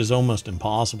location, which is almost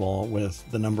impossible with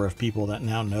the number of people that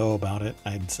now know about it,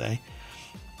 I'd say,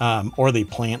 or they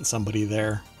plant somebody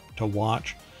there to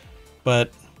watch.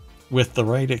 But with the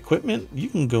right equipment, you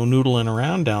can go noodling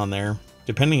around down there,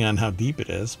 depending on how deep it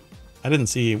is. I didn't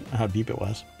see how deep it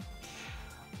was.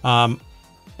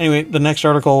 Anyway, the next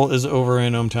article is over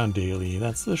in ohmTown Daily.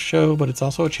 That's the show, but it's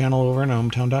also a channel over in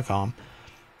ohmTown.com.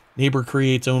 Neighbor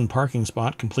creates own parking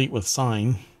spot complete with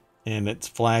sign, and it's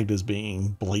flagged as being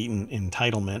blatant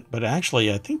entitlement, but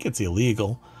actually I think it's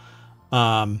illegal.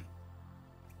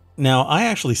 Now, I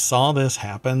actually saw this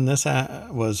happen. This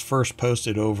was first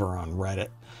posted over on Reddit.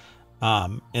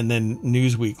 And then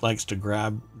Newsweek likes to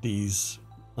grab these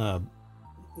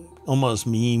almost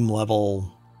meme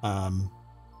level, I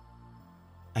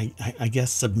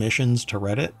guess, submissions to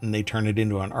Reddit, and they turn it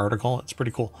into an article. It's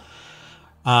pretty cool.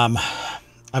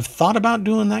 I've thought about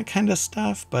doing that kind of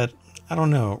stuff, but I don't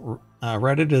know.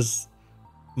 Reddit is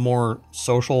more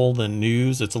social than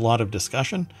news. It's a lot of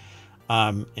discussion.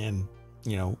 And,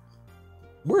 you know,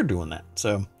 we're doing that.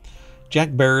 So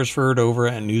Jack Beresford over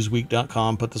at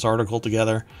newsweek.com put this article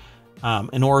together.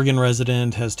 An Oregon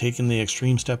resident has taken the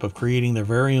extreme step of creating their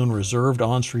very own reserved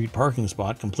on-street parking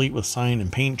spot complete with sign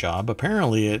and paint job.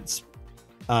 Apparently it's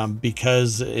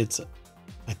because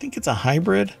I think it's a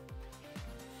hybrid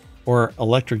or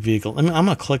electric vehicle. I'm going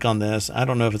to click on this. I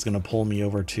don't know if it's going to pull me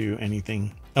over to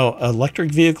anything. Oh,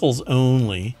 electric vehicles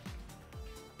only.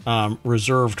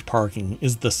 Reserved parking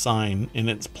is the sign, and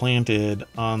it's planted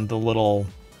on the little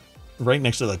right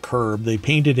next to the curb. They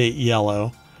painted it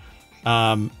yellow.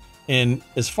 And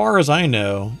as far as I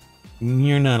know,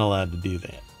 you're not allowed to do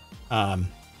that.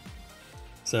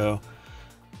 So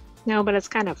no, but it's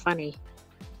kind of funny.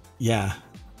 Yeah.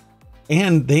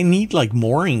 And they need like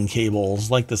mooring cables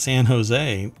like the San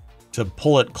Jose to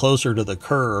pull it closer to the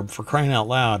curb. For crying out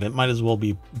loud, it might as well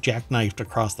be jackknifed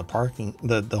across the parking,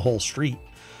 the whole street.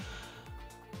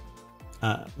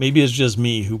 Maybe it's just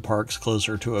me who parks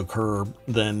closer to a curb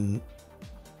than,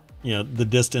 you know, the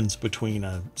distance between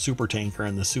a super tanker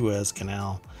and the Suez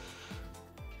Canal.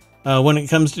 When it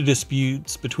comes to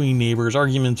disputes between neighbors,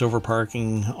 arguments over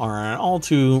parking are an all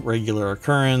too regular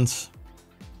occurrence.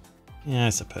 Yeah, I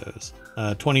suppose.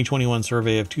 A 2021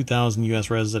 survey of 2,000 U.S.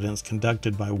 residents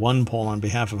conducted by One Poll on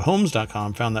behalf of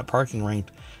Homes.com found that parking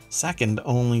ranked second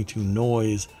only to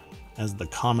noise as the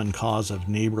common cause of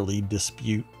neighborly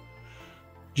dispute.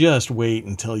 Just wait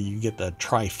until you get the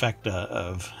trifecta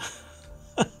of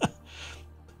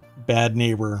bad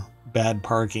neighbor, bad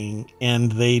parking,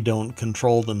 and they don't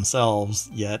control themselves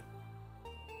yet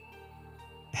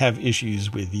have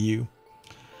issues with you.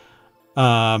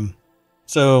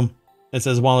 So it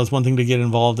says, while it's one thing to get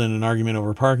involved in an argument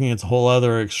over parking, it's a whole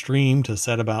other extreme to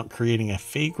set about creating a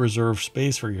fake reserved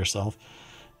space for yourself.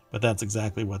 But that's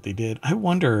exactly what they did. I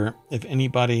wonder if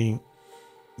anybody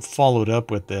followed up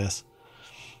with this.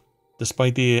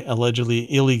 Despite the allegedly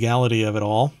illegality of it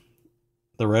all,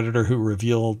 the Redditor who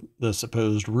revealed the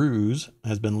supposed ruse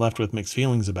has been left with mixed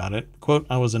feelings about it. Quote,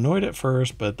 I was annoyed at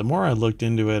first, but the more I looked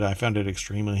into it, I found it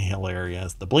extremely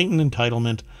hilarious. The blatant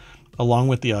entitlement, along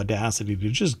with the audacity to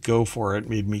just go for it,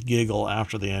 made me giggle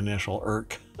after the initial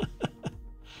irk.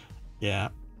 Yeah.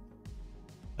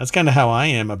 That's kind of how I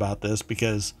am about this,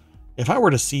 because if I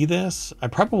were to see this, I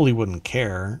probably wouldn't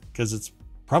care, because it's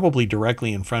probably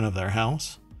directly in front of their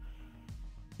house.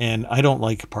 And I don't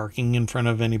like parking in front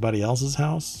of anybody else's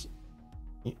house.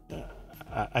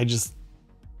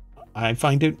 I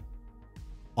find it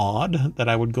odd that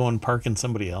I would go and park in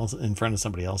in front of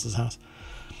somebody else's house.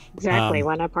 Exactly.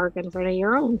 Why not park in front of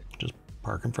your own? Just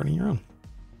park in front of your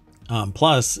own.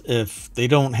 Plus, if they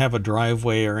don't have a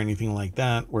driveway or anything like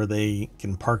that where they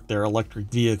can park their electric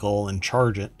vehicle and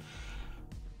charge it,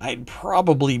 I'd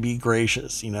probably be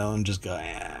gracious, and just go,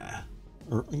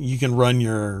 Or you can run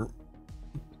your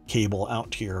cable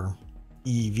out to your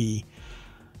EV.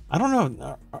 I don't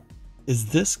know. Is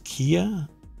this Kia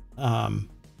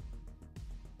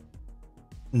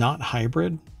not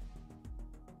hybrid?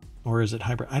 Or is it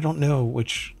hybrid? I don't know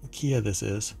which Kia this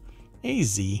is.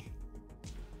 AZ.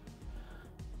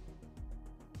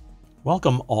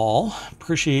 Welcome all.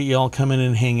 Appreciate y'all coming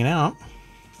and hanging out.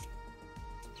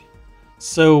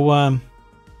 So,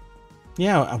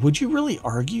 yeah, would you really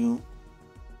argue?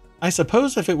 I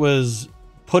suppose if it was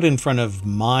put in front of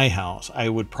my house, I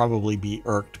would probably be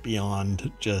irked beyond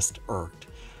just irked.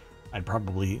 I'd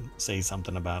probably say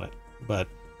something about it. But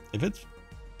if it's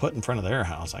put in front of their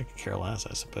house, I could care less,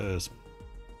 I suppose.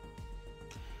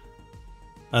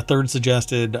 A third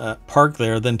suggested park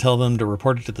there, then tell them to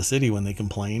report it to the city when they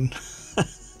complain.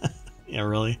 Yeah,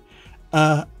 really?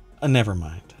 Never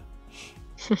mind.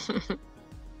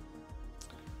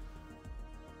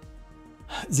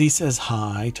 Z says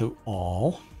hi to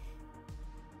all.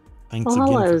 Thanks again.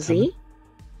 Hello, for Z.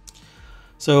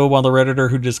 So while the Redditor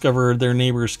who discovered their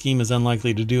neighbor's scheme is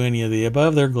unlikely to do any of the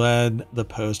above, they're glad the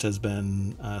post has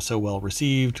been so well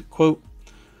received. Quote,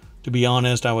 to be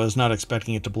honest, I was not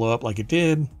expecting it to blow up like it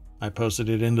did. I posted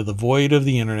it into the void of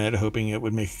the internet, hoping it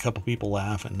would make a couple people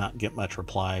laugh and not get much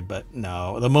reply. But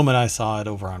no, the moment I saw it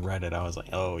over on Reddit, I was like,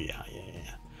 oh, yeah.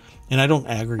 And I don't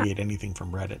aggregate anything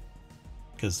from Reddit.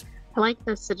 Because I like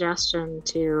the suggestion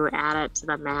to add it to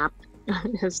the map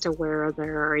as to where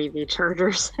there are EV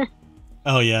chargers.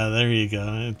 Oh, yeah, there you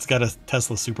go. It's got a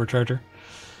Tesla supercharger.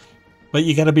 But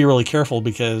you got to be really careful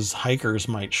because hikers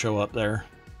might show up there.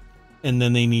 And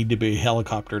then they need to be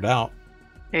helicoptered out.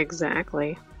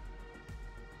 Exactly.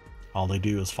 All they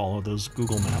do is follow those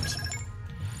Google Maps.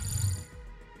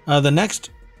 The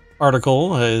next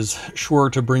article is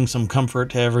sure to bring some comfort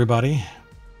to everybody.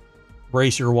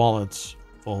 Brace your wallets,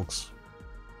 folks.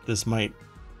 This might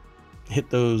hit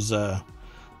those the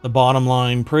bottom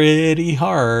line pretty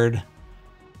hard.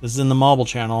 This is in the Mobile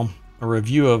Channel, a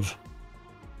review of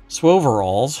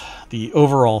Swoveralls, the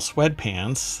overall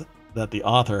sweatpants that the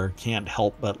author can't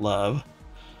help but love.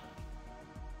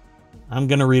 I'm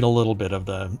going to read a little bit of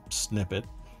the snippet.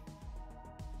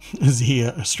 Is he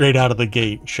straight out of the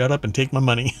gate? Shut up and take my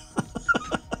money.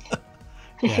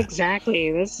 Yeah.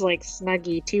 Exactly. This is like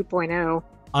Snuggie 2.0.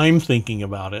 I'm thinking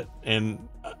about it, and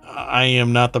I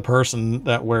am not the person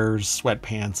that wears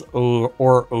sweatpants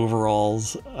or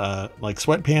overalls. Like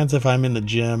sweatpants if I'm in the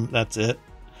gym, that's it.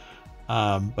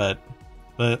 But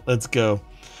let's go.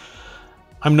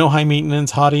 I'm no high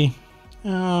maintenance hottie.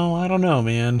 Oh, I don't know,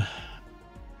 man.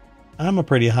 I'm a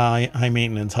pretty high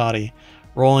maintenance hottie.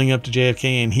 Rolling up to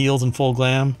JFK in heels and full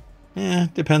glam?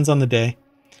 Depends on the day.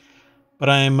 But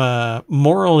I'm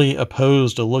morally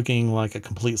opposed to looking like a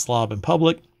complete slob in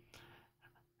public.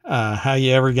 How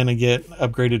you ever going to get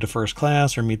upgraded to first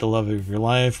class or meet the love of your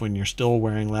life when you're still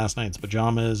wearing last night's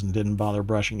pajamas and didn't bother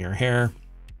brushing your hair?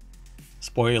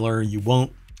 Spoiler, you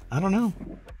won't. I don't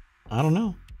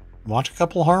know. Watch a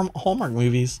couple Hallmark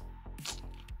movies.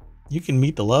 You can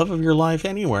meet the love of your life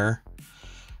anywhere.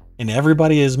 And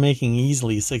everybody is making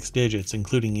easily 6 digits,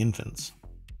 including infants.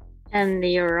 And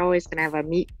you're always going to have a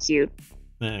meet cute.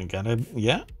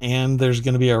 Yeah. And there's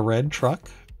going to be a red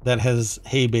truck that has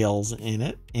hay bales in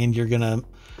it. And you're going to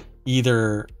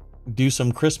either do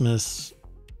some Christmas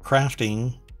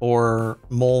crafting or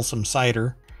mull some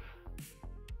cider.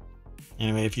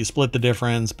 Anyway, if you split the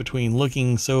difference between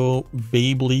looking so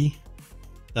babely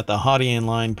that the hottie in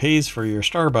line pays for your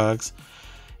Starbucks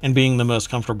and being the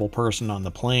most comfortable person on the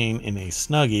plane in a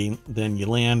Snuggie, then you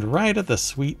land right at the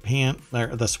sweatpants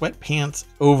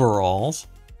overalls,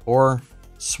 or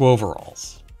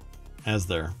Swoveralls, as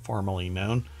they're formally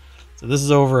known. So this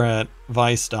is over at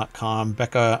Vice.com.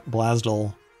 Becca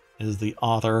Blasdell is the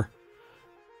author.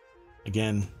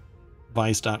 Again,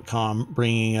 Vice.com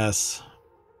bringing us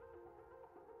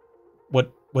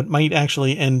what might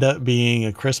actually end up being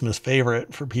a Christmas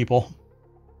favorite for people.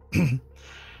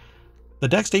 The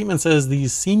deck statement says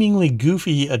these seemingly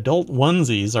goofy adult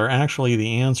onesies are actually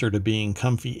the answer to being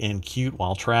comfy and cute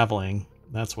while traveling.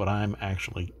 That's what I'm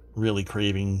actually really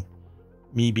craving,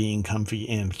 me being comfy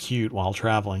and cute while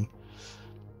traveling.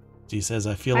 He says,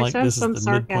 I feel like this is the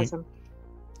sarcasm.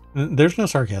 Midpoint. There's no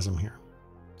sarcasm here.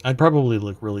 I'd probably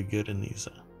look really good in these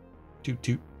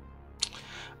toot.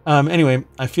 Anyway,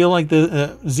 I feel like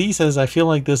Z says, I feel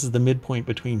like this is the midpoint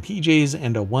between PJs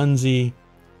and a onesie,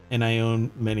 and I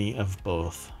own many of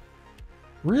both.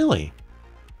 Really?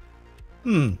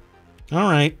 All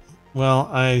right. Well,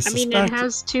 I suspect... I mean, it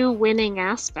has two winning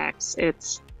aspects.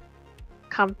 It's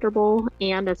comfortable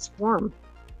and it's warm.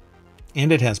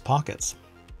 And it has pockets.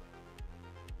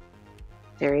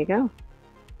 There you go.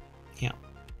 Yeah.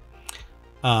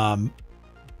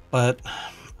 But,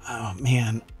 oh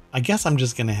man, I guess I'm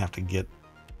just going to have to get...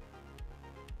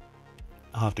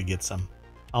 I'll have to get some.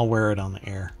 I'll wear it on the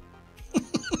air.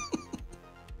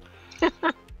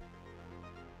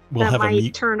 That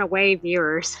might turn away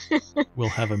viewers. We'll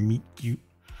have a meet cute.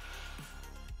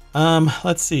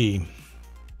 Let's see.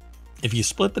 If you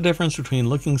split the difference between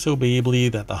looking so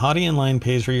babely that the hottie in line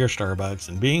pays for your Starbucks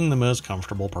and being the most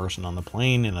comfortable person on the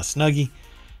plane in a Snuggie,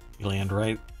 you land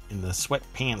right in the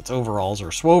sweatpants overalls or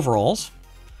Swoveralls.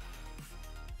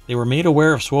 They were made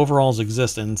aware of Swoveralls'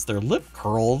 existence, their lip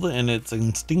curled, and its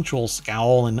instinctual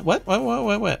scowl and... What?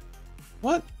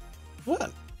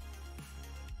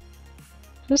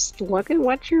 Just look at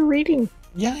what you're reading.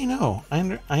 Yeah, I know.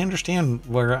 I understand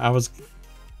where I was...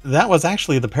 That was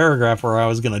actually the paragraph where I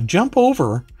was going to jump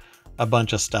over a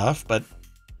bunch of stuff, but...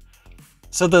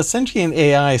 So the sentient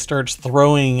AI starts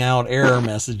throwing out error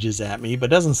messages at me, but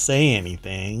doesn't say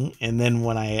anything. And then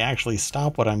when I actually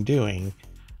stop what I'm doing,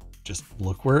 Just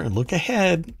look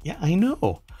ahead. Yeah, I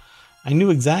know. I knew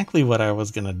exactly what I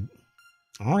was gonna.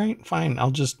 All right, fine.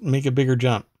 I'll just make a bigger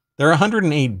jump. They're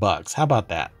 $108. How about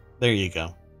that? There you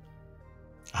go.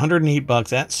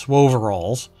 $108 at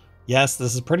Swoveralls. Yes,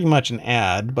 this is pretty much an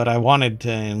ad, but I wanted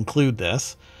to include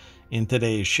this in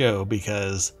today's show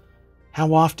because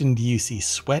how often do you see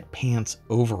sweatpants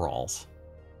overalls?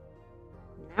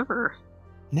 Never.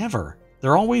 Never.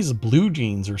 They're always blue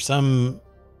jeans or some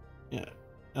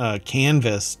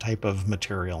canvas type of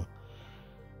material.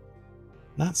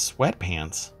 Not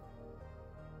sweatpants.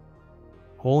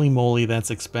 Holy moly,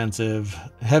 that's expensive.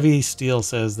 Heavy Steel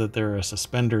says that they're a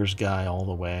suspenders guy all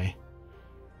the way.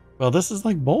 Well, this is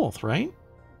like both, right?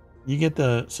 You get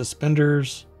the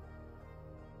suspenders.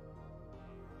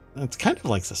 It's kind of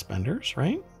like suspenders,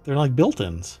 right? They're like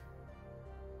built-ins.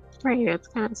 Right, it's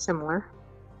kind of similar.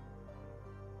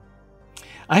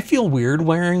 I feel weird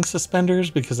wearing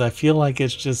suspenders because I feel like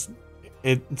it's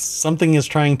something is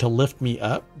trying to lift me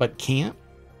up but can't.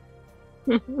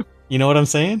 You know what I'm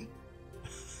saying?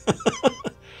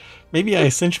 Maybe I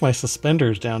cinch my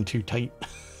suspenders down too tight.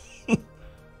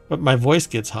 But my voice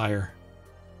gets higher.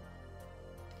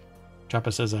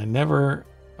 Choppa says, I've never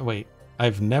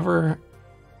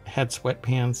had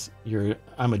sweatpants.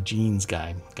 I'm a jeans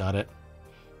guy. Got it.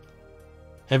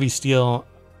 Heavy Steel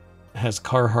has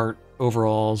Carhartt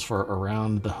overalls for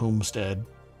around the homestead.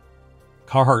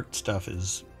 Carhartt stuff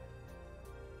is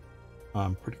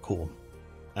pretty cool.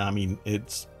 I mean,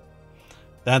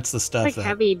 that's the stuff like that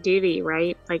heavy duty,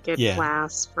 right? Like it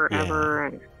lasts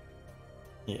forever.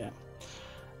 Yeah.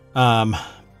 And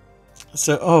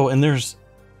so, and there's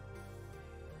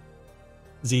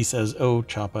Z says, oh,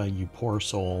 Choppa, you poor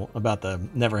soul, about the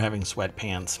never having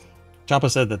sweatpants. Choppa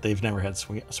said that they've never had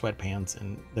sweatpants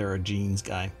and they're a jeans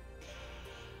guy.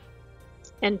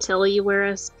 Until you wear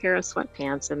a pair of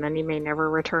sweatpants, and then you may never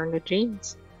return to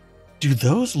jeans. Do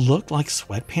those look like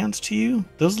sweatpants to you?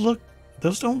 Those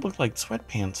don't look like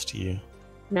sweatpants to you.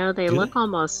 No, they look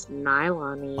almost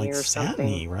nylon-y like or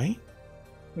satiny, something. Right?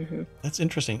 Mm-hmm. That's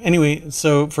interesting. Anyway,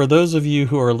 so for those of you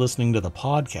who are listening to the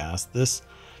podcast,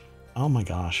 oh my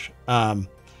gosh,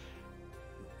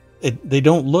 they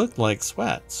don't look like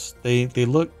sweats. They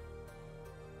look,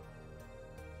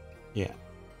 yeah.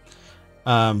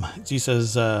 Z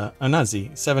says, not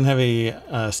Z, 7 Heavy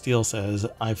Steel says,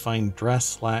 I find dress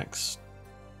slacks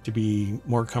to be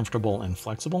more comfortable and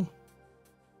flexible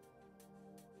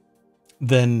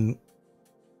than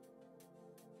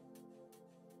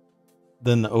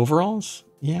the overalls.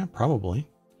 Yeah, probably.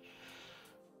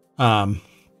 I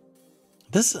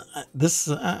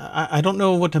don't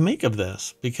know what to make of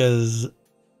this because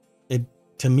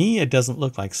to me, it doesn't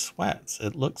look like sweats.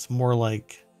 It looks more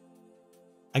like,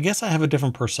 I guess I have a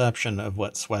different perception of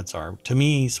what sweats are. To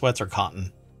me, sweats are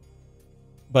cotton.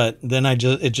 But then it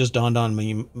just dawned on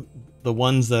me, the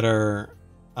ones that are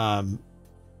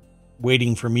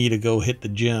waiting for me to go hit the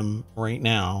gym right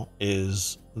now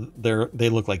they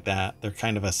look like that. They're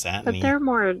kind of a satiny. But they're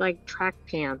more like track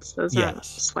pants. Those aren't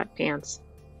sweatpants.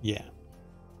 Yeah.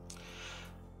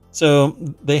 So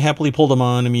they happily pulled them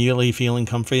on, immediately feeling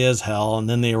comfy as hell, and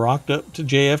then they rocked up to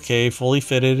JFK fully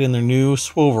fitted in their new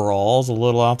swoveralls, a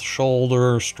little off the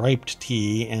shoulder striped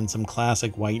tee, and some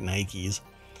classic white Nikes.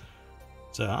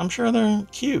 So I'm sure they're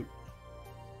cute.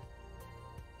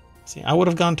 See, I would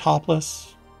have gone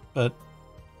topless, but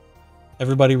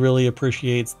everybody really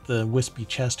appreciates the wispy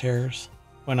chest hairs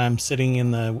when I'm sitting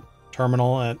in the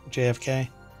terminal at JFK.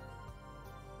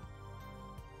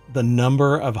 The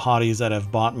number of hotties that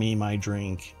have bought me my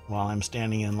drink while I'm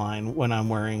standing in line when I'm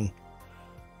wearing,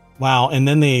 wow. And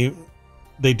then they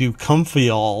do comfy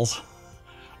alls,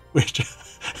 which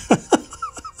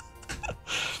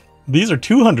these are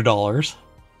 $200.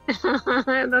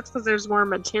 That's because there's more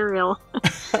material.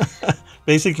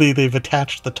 Basically, they've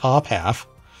attached the top half.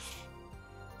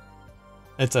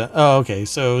 Okay.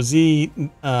 So Z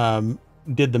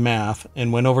did the math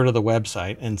and went over to the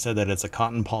website and said that it's a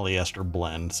cotton polyester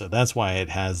blend. So that's why it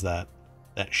has that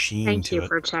sheen to it. Thank you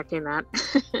for checking that.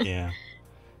 Yeah.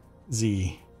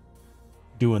 Z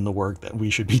doing the work that we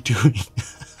should be doing.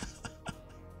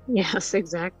 Yes,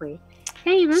 exactly.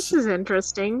 Hey, this is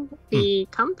interesting. The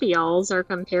comfy alls are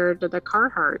compared to the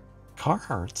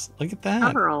Carhartts. Look at that.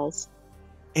 Coveralls.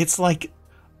 It's like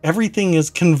everything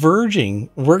is converging.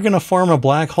 We're going to form a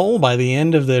black hole by the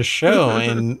end of this show,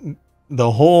 and the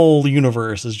whole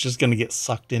universe is just going to get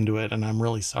sucked into it, and I'm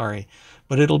really sorry.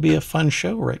 But it'll be a fun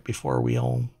show right before we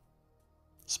all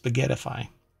spaghettify.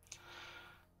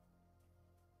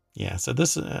 Yeah, so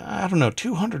this, I don't know,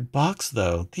 $200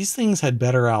 though. These things had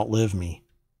better outlive me.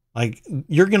 Like,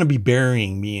 you're going to be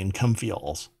burying me in comfy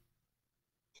alls.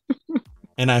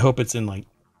 And I hope it's in like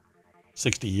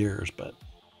 60 years, but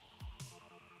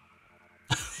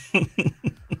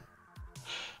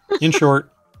in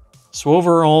short,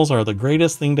 swoveralls are the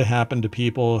greatest thing to happen to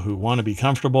people who want to be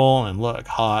comfortable and look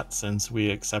hot since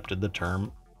we accepted the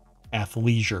term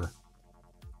athleisure.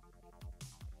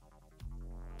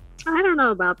 I don't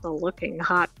know about the looking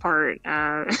hot part.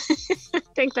 I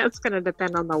think that's going to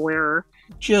depend on the wearer.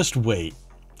 Just wait.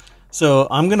 So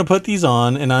I'm going to put these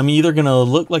on, and I'm either going to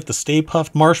look like the Stay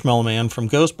Puft Marshmallow Man from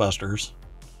Ghostbusters,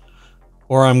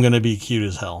 or I'm going to be cute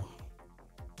as hell.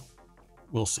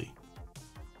 We'll see.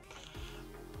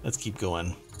 Let's keep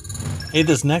going. Hey,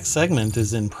 this next segment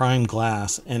is in prime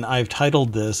glass, and I've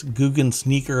titled this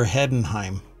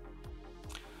Guggesneakerheadenheim.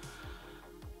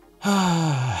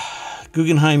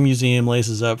 Guggenheim Museum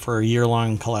laces up for a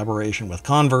year-long collaboration with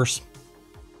Converse.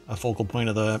 A focal point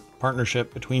of the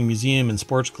partnership between museum and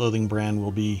sports clothing brand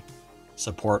will be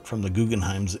support from the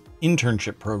Guggenheim's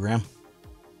internship program.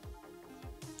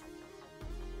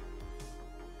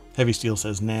 Heavy Steel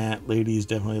says, nah, ladies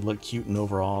definitely look cute in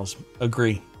overalls.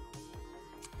 Agree.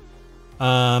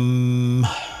 Let's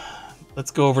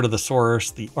go over to the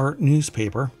source, the art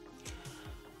newspaper.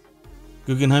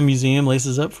 Guggenheim Museum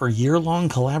laces up for a year-long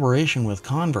collaboration with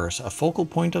Converse. A focal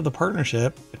point of the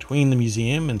partnership between the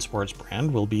museum and sports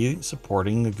brand will be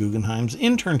supporting the Guggenheim's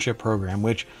internship program,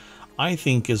 which I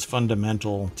think is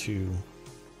fundamental to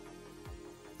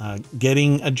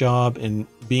getting a job and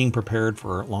being prepared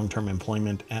for long-term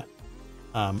employment at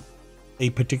a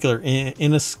particular,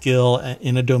 in a skill,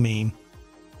 in a domain.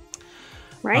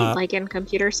 Right, like in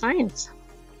computer science.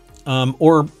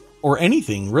 Or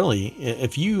anything, really.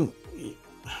 If you're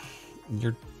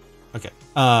okay.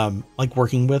 Like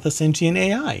working with a sentient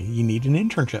AI, you need an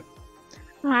internship.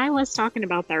 I was talking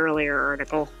about the earlier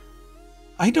article.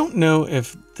 I don't know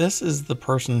if this is the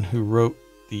person who wrote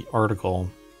the article.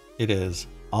 It is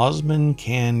Osman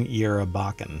Khan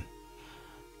Yerabakan.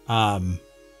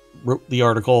 Wrote the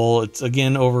article. It's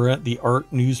again over at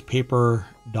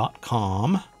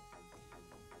theartnewspaper.com.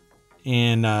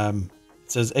 And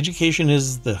it says education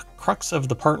is the crux of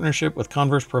the partnership, with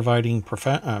Converse providing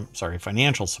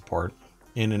financial support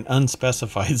in an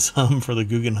unspecified sum for the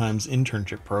Guggenheim's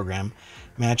internship program,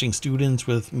 matching students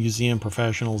with museum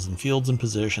professionals in fields and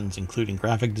positions, including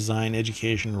graphic design,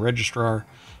 education, registrar,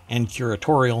 and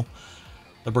curatorial.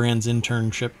 The brand's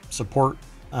internship support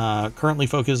currently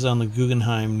focuses on the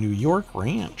Guggenheim New York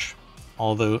ranch,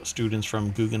 although students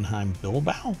from Guggenheim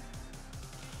Bilbao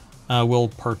will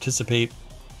participate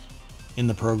in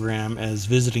the program as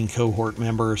visiting cohort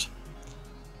members.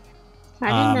 I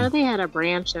didn't know they had a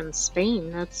branch in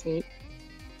Spain. That's neat.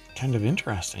 Kind of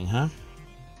interesting, huh?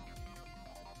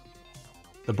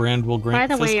 The brand will grant...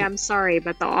 By the way, I'm sorry,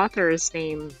 but the author's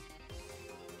name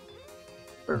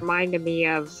reminded me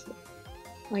of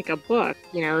like a book.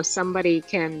 You know, somebody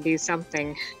can do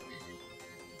something.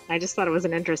 I just thought it was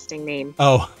an interesting name.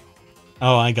 Oh,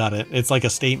 I got it. It's like a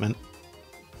statement.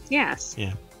 Yes.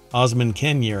 Yeah. Osman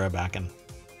Khan Yerabakan.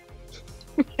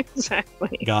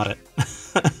 Exactly. Got it.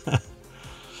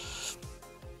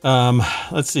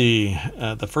 Let's see.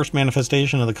 The first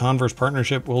manifestation of the Converse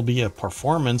partnership will be a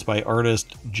performance by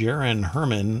artist Jaron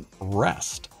Herman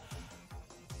Rest,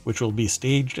 which will be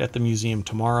staged at the museum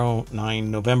tomorrow,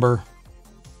 9 November.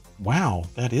 Wow,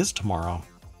 that is tomorrow.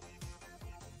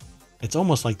 It's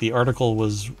almost like the article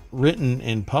was written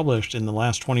and published in the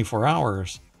last 24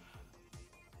 hours.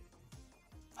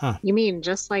 Huh. You mean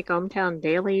just like Hometown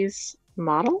Daily's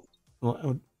model?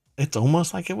 Well, it's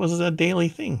almost like it was a daily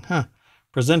thing, huh?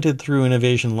 Presented through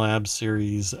Innovation Labs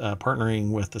series, partnering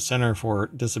with the Center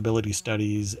for Disability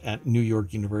Studies at New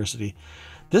York University.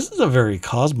 This is a very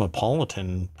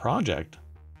cosmopolitan project.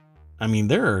 I mean,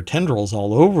 there are tendrils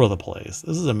all over the place.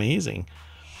 This is amazing.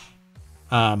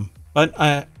 But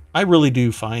I really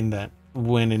do find that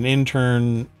when an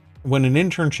internship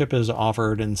is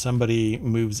offered and somebody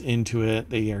moves into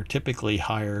it, they are typically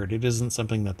hired. It isn't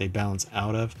something that they bounce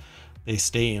out of. They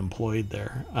stay employed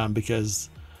there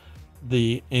because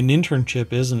an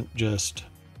internship isn't just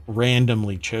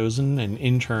randomly chosen. An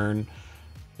intern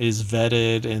is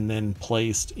vetted and then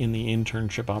placed in the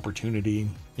internship opportunity.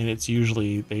 And it's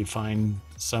usually they find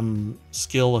some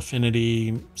skill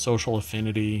affinity, social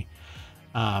affinity,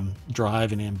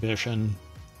 drive and ambition,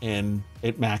 and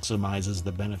it maximizes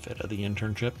the benefit of the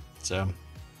internship. So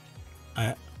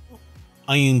I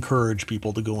encourage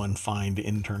people to go and find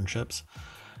internships.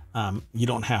 You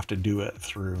don't have to do it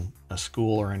through a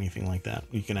school or anything like that.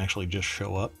 You can actually just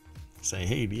show up, say,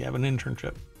 hey, do you have an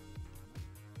internship?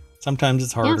 Sometimes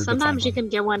it's harder. Yeah, sometimes you can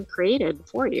get one created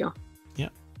for you. Yeah.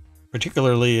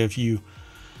 Particularly if you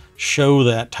show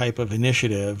that type of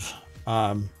initiative,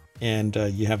 and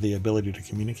you have the ability to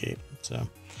communicate. So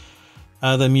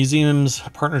the museum's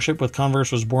partnership with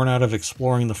Converse was born out of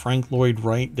exploring the Frank Lloyd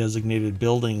Wright designated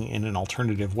building in an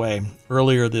alternative way.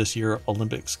 Earlier this year,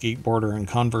 Olympic skateboarder and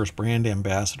Converse brand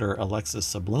ambassador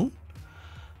Alexis Sablon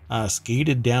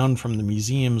skated down from the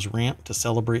museum's ramp to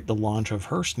celebrate the launch of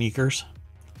her sneakers.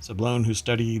 Sablon, who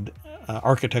studied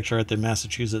architecture at the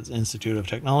Massachusetts Institute of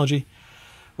Technology,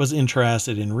 was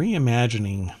interested in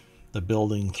reimagining the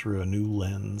building through a new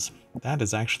lens. That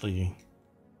is actually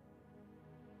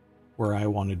where I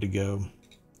wanted to go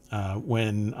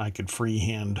when I could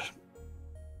freehand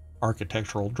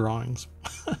architectural drawings.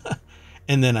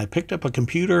 And then I picked up a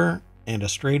computer and a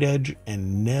straight edge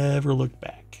and never looked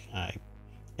back. I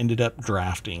ended up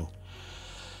drafting.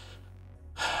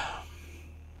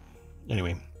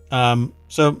 Anyway,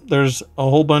 so there's a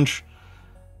whole bunch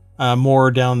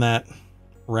more down that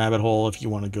rabbit hole if you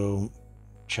want to go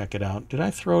check it out. Did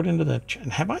I throw it into the chat?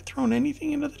 Have I thrown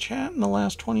anything into the chat in the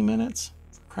last 20 minutes?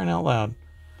 Crying out loud.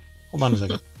 Hold on a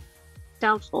second.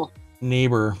 Doubtful.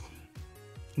 Neighbor.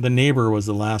 The neighbor was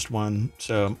the last one,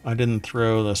 so I didn't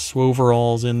throw the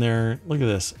swoveralls in there. Look at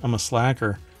this. I'm a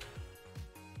slacker.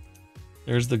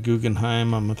 There's the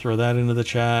Guggenheim. I'm going to throw that into the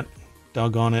chat.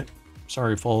 Doggone it.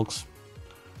 Sorry, folks.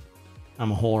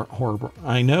 I'm a horrible.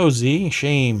 I know, Z.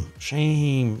 Shame.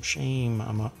 Shame. Shame.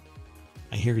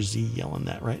 I hear Z yelling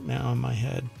that right now in my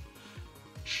head.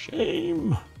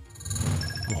 Shame.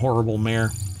 I'm a horrible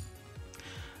mayor.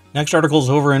 Next article is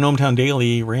over in ohmTown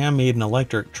Daily. Ram made an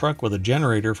electric truck with a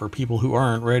generator for people who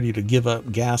aren't ready to give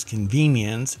up gas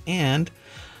convenience and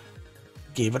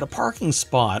gave it a parking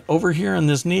spot over here in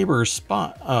this neighbor's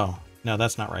spot. Oh, no,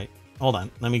 that's not right. Hold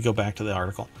on. Let me go back to the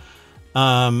article.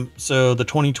 So the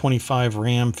 2025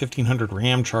 Ram 1500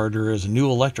 Ram Charger is a new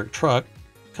electric truck,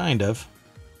 kind of.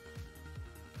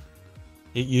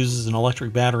 It uses an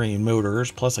electric battery and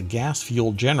motors plus a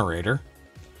gas-fueled generator.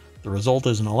 The result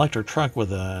is an electric truck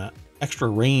with an extra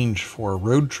range for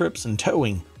road trips and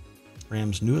towing.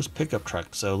 Ram's newest pickup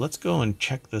truck. So let's go and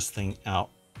check this thing out.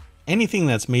 Anything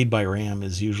that's made by Ram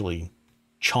is usually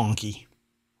chonky.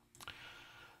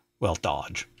 Well,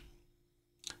 Dodge.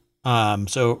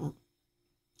 So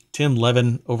Tim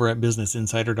Levin over at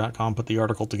BusinessInsider.com put the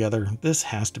article together. This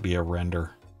has to be a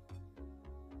render.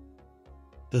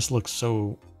 This looks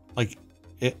so like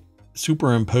it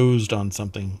superimposed on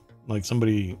something. Like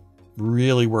somebody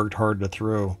really worked hard to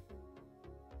throw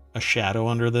a shadow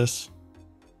under this.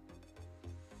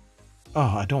 Oh,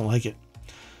 I don't like it.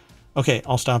 Okay,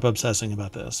 I'll stop obsessing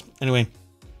about this. Anyway,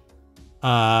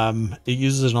 it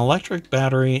uses an electric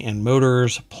battery and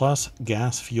motors plus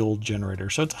gas-fueled generator.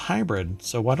 So it's a hybrid.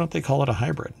 So why don't they call it a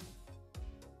hybrid?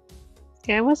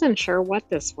 Yeah, I wasn't sure what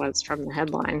this was from the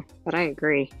headline, but I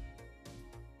agree.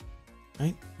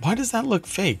 Right? Why does that look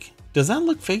fake? Does that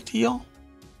look fake to y'all?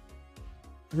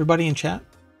 Everybody in chat?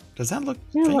 Does that look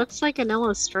fake? It looks like an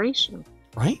illustration.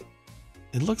 Right?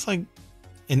 It looks like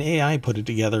an AI put it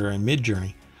together in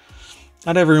Midjourney.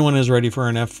 Not everyone is ready for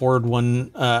an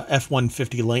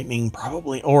F-150 Lightning,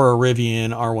 probably, or a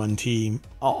Rivian R1T.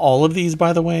 All of these,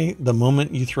 by the way, the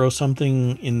moment you throw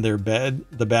something in their bed,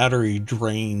 the battery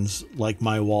drains like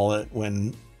my wallet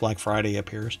when Black Friday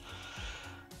appears.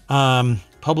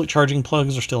 Public charging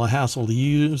plugs are still a hassle to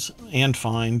use and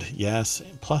find, yes.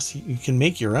 Plus, you can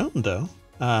make your own, though.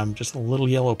 Just a little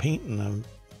yellow paint and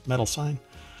a metal sign.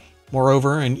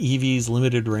 Moreover, an EV's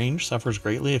limited range suffers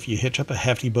greatly if you hitch up a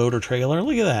hefty boat or trailer.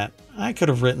 Look at that. I could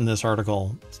have written this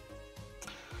article.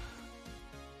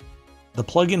 The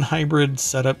plug-in hybrid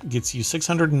setup gets you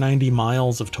 690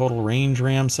 miles of total range,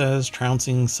 Ram says,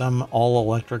 trouncing some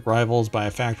all-electric rivals by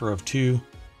a factor of 2.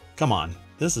 Come on,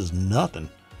 this is nothing.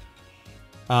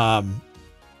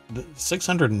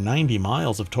 690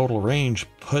 miles of total range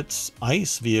puts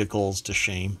ICE vehicles to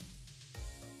shame.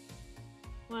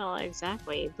 Well,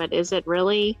 exactly. But is it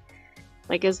really,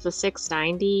 like, is the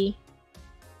 690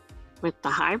 with the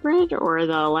hybrid or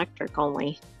the electric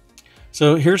only?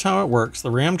 So here's how it works. The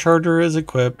Ram Charger is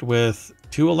equipped with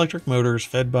 2 electric motors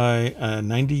fed by a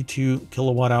 92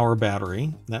 kilowatt hour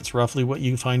battery. That's roughly what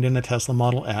you find in a Tesla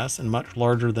Model S and much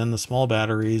larger than the small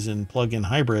batteries in plug-in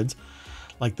hybrids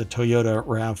like the Toyota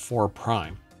RAV4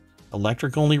 Prime.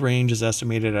 Electric-only range is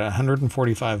estimated at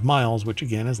 145 miles, which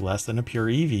again is less than a pure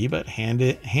EV, but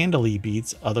handily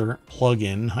beats other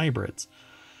plug-in hybrids.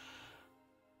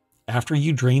 After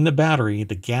you drain the battery,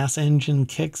 the gas engine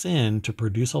kicks in to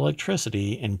produce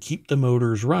electricity and keep the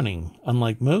motors running.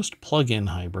 Unlike most plug-in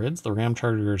hybrids, the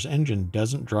Ramcharger's engine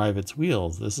doesn't drive its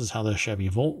wheels. This is how the Chevy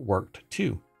Volt worked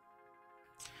too.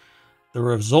 The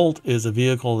result is a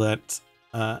vehicle that's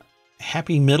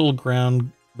happy middle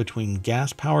ground between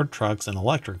gas-powered trucks and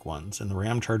electric ones, and the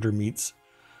Ramcharger meets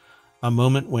a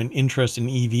moment when interest in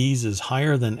EVs is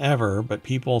higher than ever, but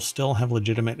people still have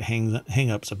legitimate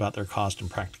hang-ups about their cost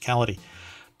and practicality.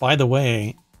 By the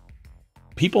way,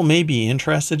 people may be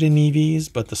interested in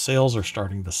EVs, but the sales are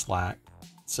starting to slack.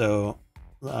 So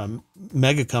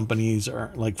mega companies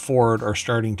are like Ford are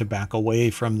starting to back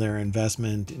away from their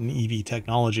investment in EV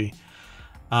technology.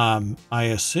 I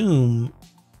assume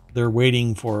they're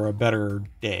waiting for a better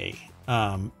day,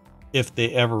 if they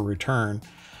ever return.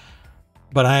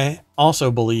 But I also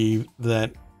believe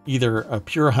that either a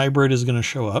pure hybrid is going to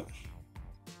show up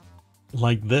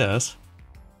like this,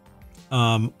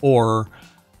 or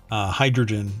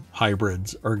hydrogen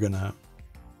hybrids are going to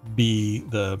be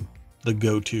the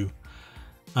go-to.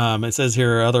 It says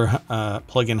here other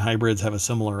plug-in hybrids have a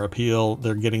similar appeal.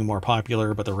 They're getting more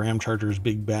popular, but the Ramcharger's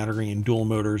big battery and dual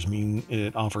motors mean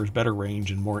it offers better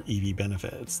range and more EV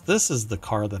benefits. This is the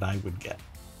car that I would get.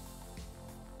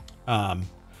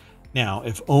 Now,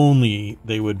 if only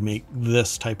they would make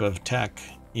this type of tech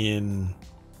in,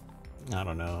 I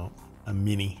don't know, a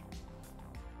Mini,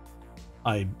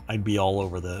 I'd be all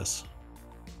over this.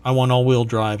 I want all-wheel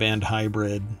drive and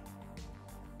hybrid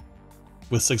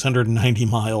with 690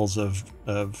 miles of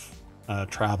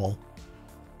travel.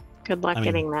 Good luck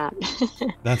getting that.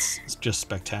 That's just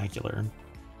spectacular.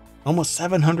 Almost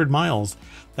 700 miles.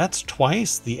 That's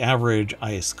twice the average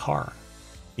ICE car.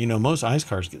 You know, most ICE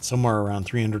cars get somewhere around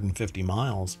 350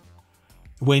 miles.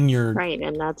 When you're... Right,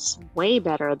 and that's way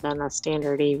better than a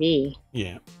standard EV.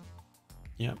 Yeah.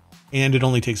 Yeah. And it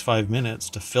only takes 5 minutes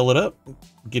to fill it up,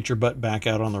 get your butt back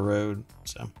out on the road.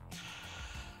 So,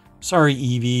 sorry,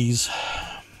 EVs.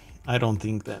 I don't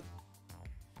think that...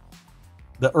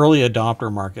 The early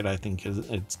adopter market, I think,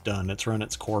 it's done. It's run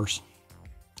its course.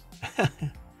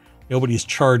 Nobody's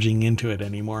charging into it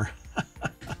anymore.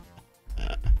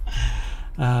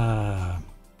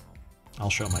 I'll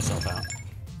show myself out.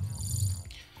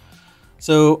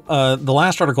 So the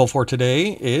last article for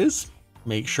today is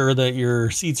make sure that your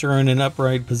seats are in an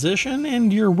upright position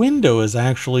and your window is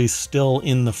actually still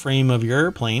in the frame of your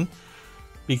airplane,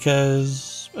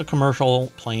 because a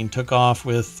commercial plane took off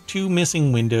with 2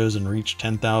 missing windows and reached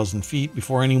 10,000 feet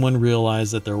before anyone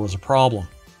realized that there was a problem.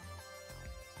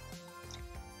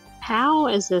 How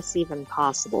is this even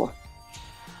possible?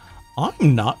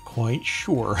 I'm not quite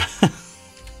sure.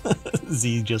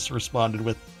 Z just responded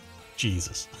with,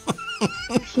 Jesus.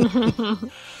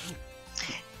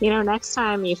 You know, next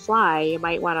time you fly, you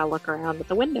might want to look around at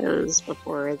the windows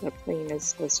before the plane is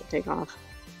supposed to take off.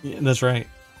 Yeah, that's right.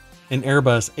 An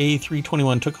Airbus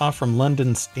A321 took off from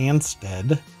London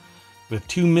Stansted with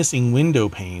 2 missing window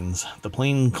panes. The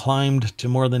plane climbed to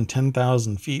more than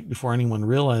 10,000 feet before anyone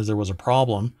realized there was a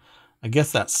problem. I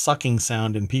guess that sucking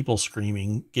sound and people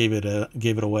screaming gave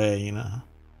it away, you know.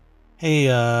 Hey,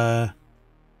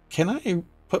 can I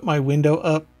put my window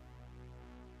up?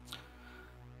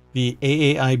 The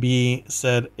AAIB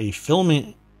said a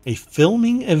filming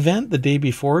event the day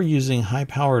before using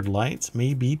high-powered lights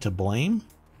may be to blame.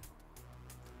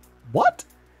 What?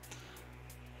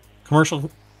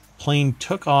 Commercial plane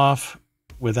took off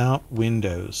without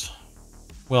windows.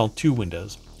 Well, 2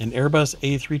 windows. An Airbus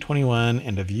A321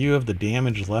 and a view of the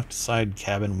damaged left side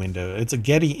cabin window. It's a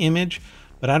Getty image,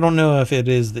 but I don't know if it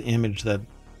is the image that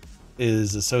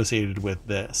is associated with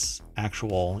this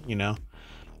actual, you know,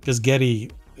 because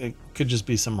Getty, it could just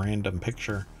be some random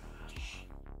picture.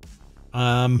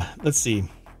 Let's see.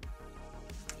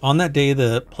 On that day,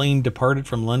 the plane departed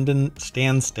from London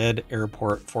Stansted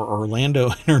Airport for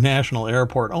Orlando International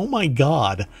Airport. Oh my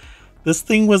God. This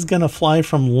thing was going to fly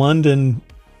from London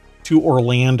to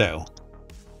Orlando.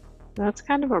 That's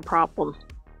kind of a problem.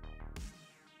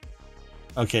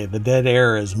 Okay, the dead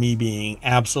air is me being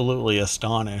absolutely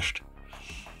astonished.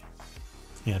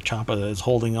 Yeah, Choppa is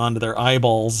holding on to their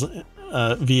eyeballs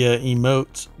via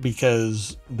emotes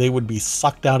because they would be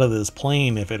sucked out of this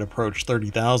plane if it approached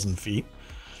 30,000 feet.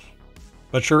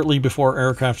 But shortly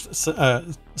before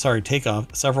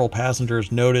takeoff, several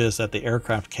passengers noticed that the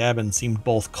aircraft cabin seemed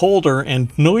both colder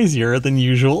and noisier than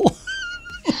usual.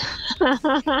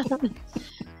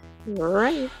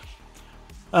 Right.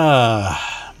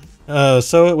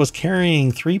 So it was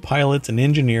carrying 3 pilots, an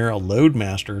engineer, a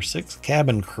loadmaster, 6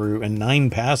 cabin crew, and 9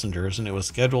 passengers, and it was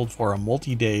scheduled for a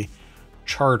multi-day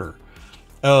charter.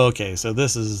 Oh, okay, so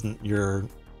this is your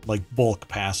like bulk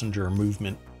passenger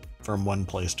movement from one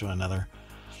place to another.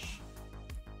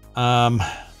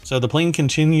 So the plane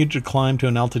continued to climb to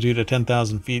an altitude of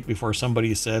 10,000 feet before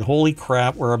somebody said, "Holy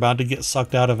crap, we're about to get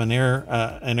sucked out of an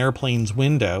airplane's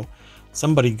window.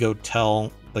 Somebody go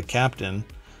tell the captain."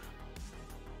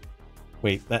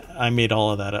 Wait, I made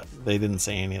all of that up. They didn't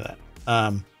say any of that.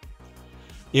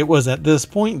 It was at this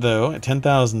point, though, at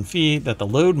 10,000 feet, that the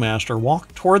loadmaster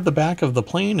walked toward the back of the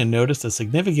plane and noticed a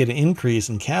significant increase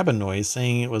in cabin noise,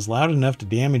 saying it was loud enough to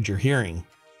damage your hearing.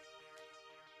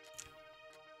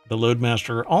 The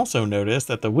loadmaster also noticed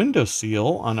that the window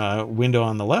seal on a window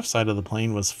on the left side of the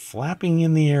plane was flapping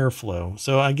in the airflow.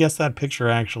 So I guess that picture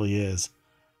actually is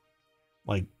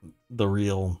like the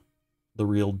real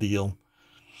deal.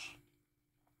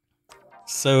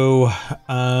 So,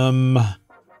 the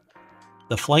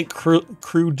flight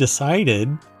crew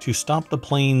decided to stop the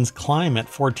plane's climb at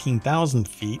 14,000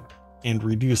 feet and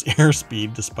reduce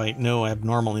airspeed despite no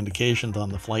abnormal indications on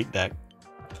the flight deck.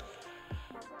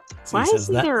 So why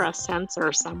isn't there a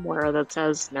sensor somewhere that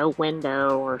says no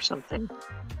window or something?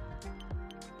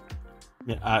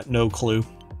 Yeah, no clue.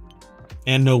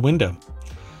 And no window.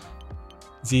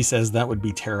 Z says that would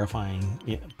be terrifying,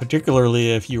 yeah,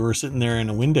 particularly if you were sitting there in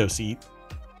a window seat.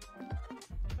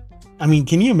 I mean,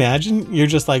 can you imagine? You're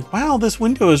just like, wow, this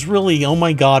window is really, oh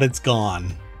my God, it's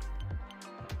gone.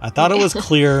 I thought it was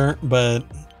clear, but...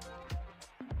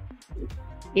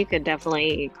 You could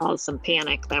definitely cause some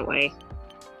panic that way.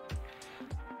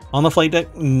 On the flight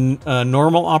deck,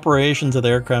 normal operations of the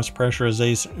aircraft's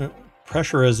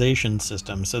pressurization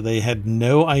system, so they had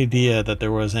no idea that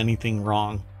there was anything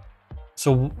wrong.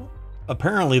 So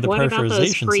apparently the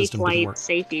pressurization system didn't work.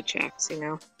 Safety checks, you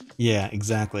know? Yeah,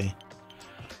 exactly.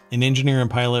 An engineer and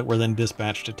pilot were then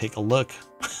dispatched to take a look.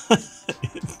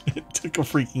 It took a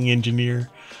freaking engineer.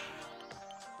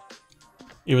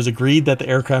 It was agreed that the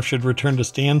aircraft should return to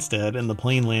Stansted, and the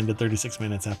plane landed 36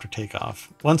 minutes after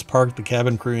takeoff. Once parked, the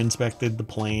cabin crew inspected the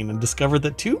plane and discovered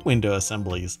that two window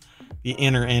assemblies, the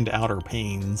inner and outer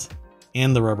panes,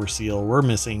 and the rubber seal were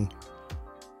missing.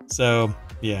 So,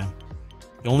 yeah.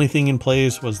 The only thing in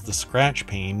place was the scratch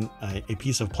pane, a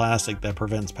piece of plastic that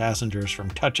prevents passengers from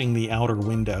touching the outer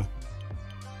window.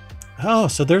 Oh,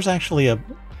 so there's actually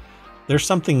there's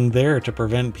something there to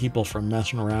prevent people from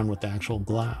messing around with the actual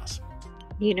glass.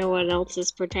 You know what else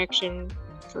is protection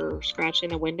for scratching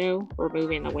the window or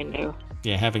moving the window?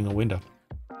 Yeah, having a window.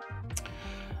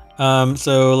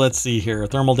 So let's see here.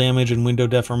 Thermal damage and window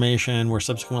deformation were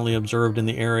subsequently observed in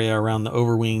the area around the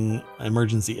overwing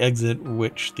emergency exit,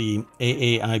 which the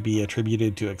AAIB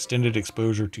attributed to extended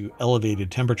exposure to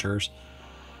elevated temperatures.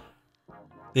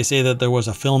 They say that there was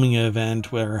a filming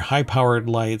event where high-powered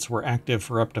lights were active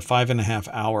for up to 5.5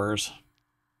 hours.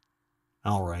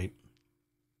 All right.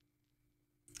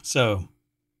 So,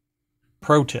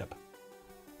 pro tip.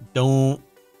 Don't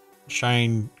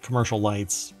shine commercial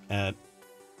lights at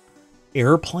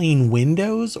airplane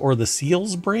windows or the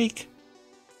seals break.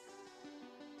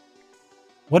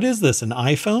 What is this, an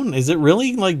iPhone? Is it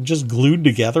really like just glued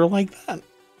together like that?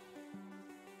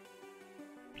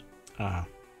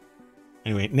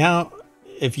 Anyway, now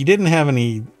if you didn't have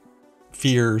any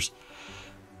fears,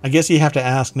 I guess you have to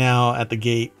ask now at the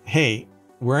gate, hey,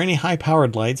 were any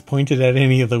high-powered lights pointed at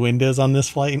any of the windows on this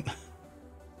flight?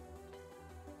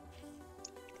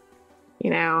 You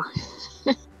know,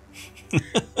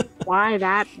 why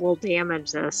that will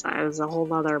damage this is a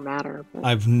whole other matter. But...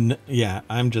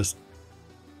 I'm just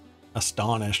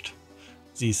astonished.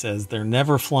 Z says they're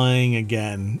never flying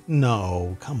again.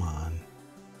 No, come on.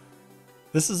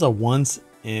 This is a once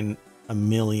in a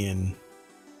million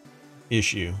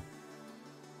issue.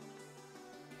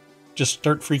 Just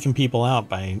start freaking people out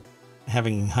by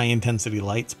having high intensity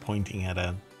lights pointing at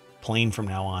a plane from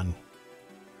now on.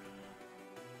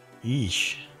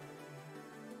 Yeesh.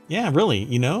 Yeah, really,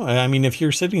 you know, I mean, if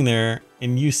you're sitting there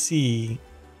and you see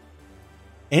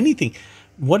anything,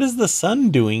 what is the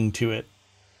sun doing to it?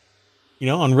 You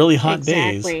know, on really hot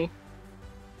days,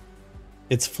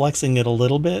 it's flexing it a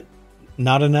little bit,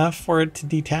 not enough for it to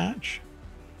detach,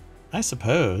 I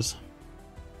suppose.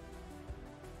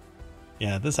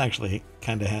 Yeah, this actually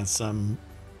kind of has some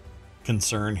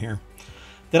concern here.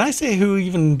 Did I say who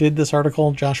even did this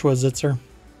article? Joshua Zitzer?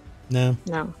 No.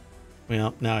 No.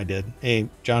 Well, now I did. Hey,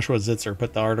 Joshua Zitzer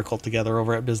put the article together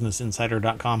over at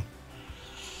businessinsider.com.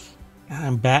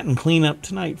 I'm batting cleanup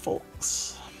tonight,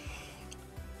 folks.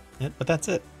 But that's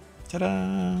it.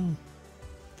 Ta-da!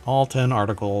 All 10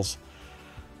 articles.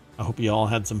 I hope you all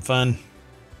had some fun.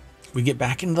 We get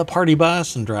back into the party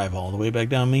bus and drive all the way back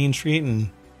down Main Street and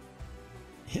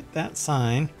hit that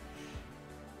sign.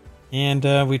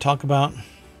 And we talk about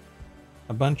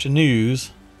a bunch of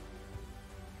news.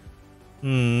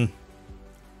 Hey,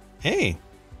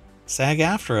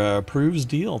 SAG-AFTRA approves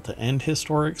deal to end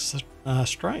historic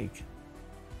strike.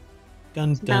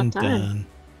 Dun, dun, dun.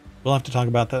 We'll have to talk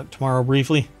about that tomorrow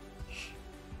briefly.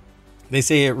 They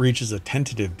say it reaches a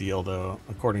tentative deal, though,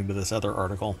 according to this other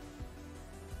article.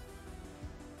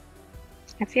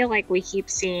 I feel like we keep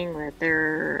seeing that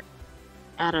they're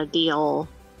at a deal,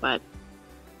 but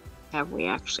have we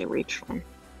actually reached one?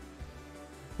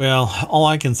 Well, all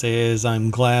I can say is I'm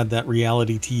glad that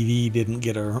reality TV didn't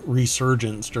get a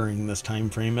resurgence during this time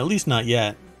frame, at least not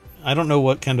yet. I don't know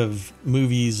what kind of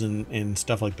movies and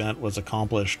stuff like that was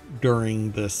accomplished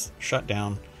during this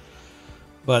shutdown,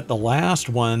 but the last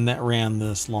one that ran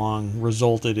this long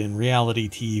resulted in reality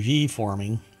TV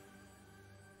forming.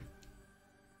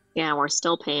 Yeah, we're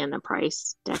still paying the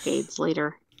price decades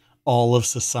later. All of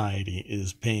society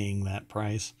is paying that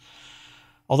price.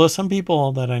 Although some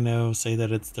people that I know say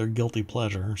that it's their guilty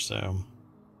pleasure, so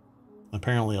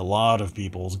apparently a lot of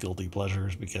people's guilty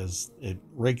pleasures because it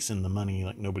rakes in the money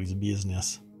like nobody's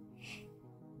business.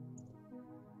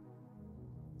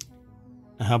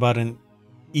 How about an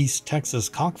East Texas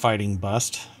cockfighting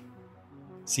bust?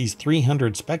 Sees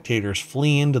 300 spectators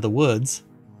flee into the woods.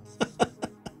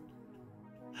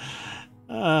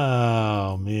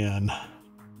 Oh, man.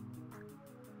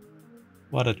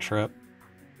 What a trip.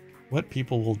 What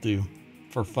people will do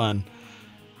for fun.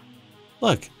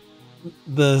 Look,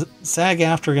 the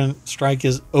SAG-AFTRA strike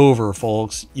is over,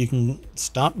 folks. You can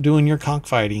stop doing your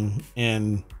cockfighting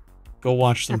and go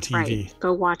watch some TV. Right.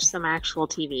 Go watch some actual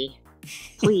TV,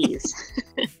 please.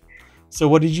 So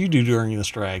what did you do during the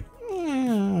strike?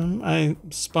 I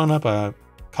spun up a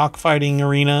cockfighting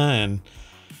arena and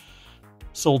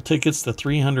sold tickets to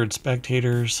 300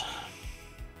 spectators.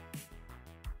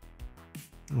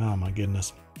 Oh my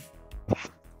goodness.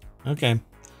 Okay.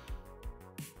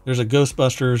 There's a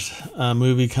Ghostbusters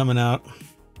movie coming out.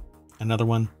 Another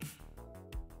one.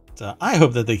 So I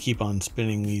hope that they keep on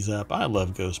spinning these up. I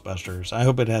love Ghostbusters. I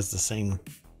hope it has the same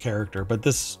character. But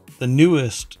the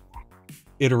newest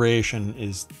iteration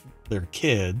is their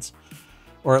kids.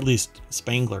 Or at least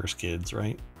Spangler's kids,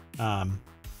 right?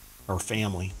 Or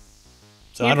family.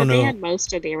 So yeah, I don't know. They had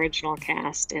most of the original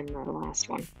cast in the last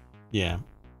one. Yeah.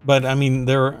 But I mean,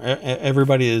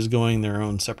 everybody is going their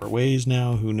own separate ways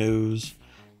now. Who knows?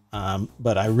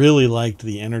 But I really liked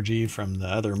the energy from the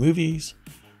other movies.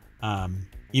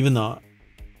 Even the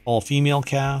all-female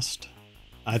cast,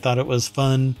 I thought it was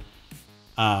fun.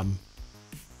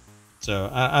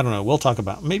 So I don't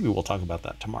know. Maybe we'll talk about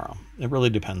that tomorrow. It really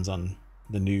depends on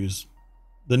the news.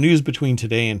 The news between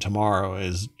today and tomorrow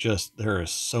is just, there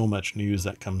is so much news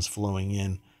that comes flowing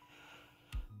in.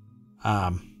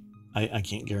 I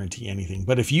can't guarantee anything,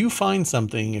 but if you find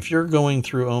something, if you're going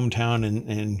through ohmTown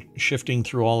and shifting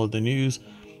through all of the news,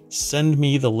 send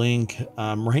me the link.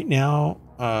 Right now,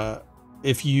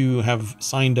 if you have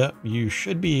signed up, you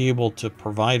should be able to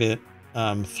provide it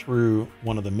through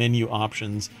one of the menu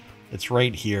options. It's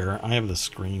right here. I have the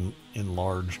screen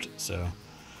enlarged,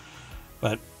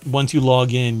 but once you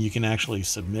log in, you can actually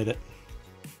submit it.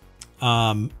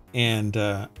 And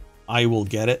I will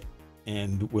get it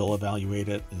and we'll evaluate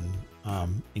it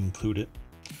and include it.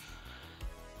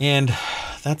 And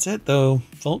that's it, though,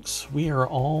 folks. We are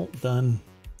all done.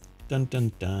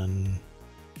 Done.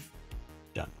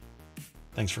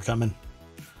 Thanks for coming.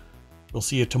 We'll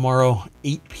see you tomorrow,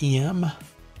 8 p.m.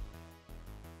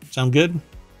 Sound good,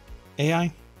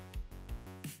 AI?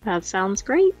 That sounds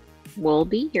great. We'll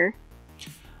be here.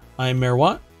 I'm Mayor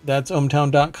Watt. That's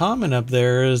ohmTown.com, and up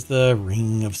there is the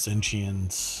Ring of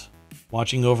Sentience,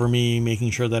 watching over me,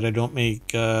 making sure that I don't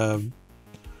make, like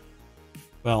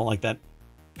that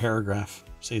paragraph,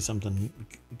 say something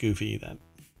goofy that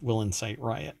will incite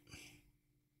riot.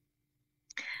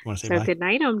 You want to say bye? Good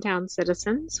night, ohmTown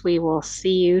citizens. We will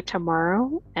see you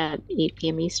tomorrow at 8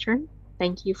 p.m. Eastern.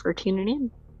 Thank you for tuning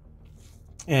in.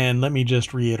 And let me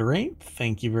just reiterate,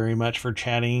 thank you very much for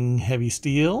chatting Heavy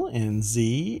Steel and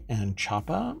Z and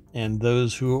Choppa and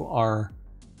those who are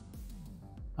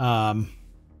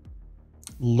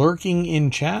lurking in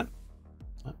chat.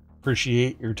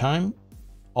 Appreciate your time.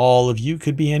 All of you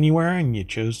could be anywhere and you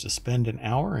chose to spend an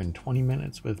hour and 20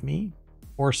 minutes with me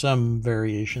or some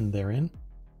variation therein.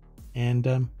 And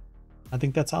I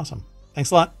think that's awesome.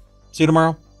 Thanks a lot. See you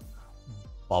tomorrow.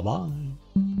 Bye-bye.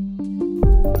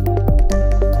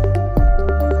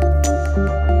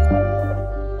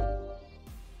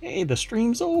 Hey, the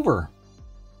stream's over.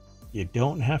 You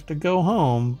don't have to go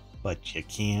home, but you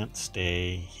can't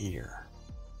stay here.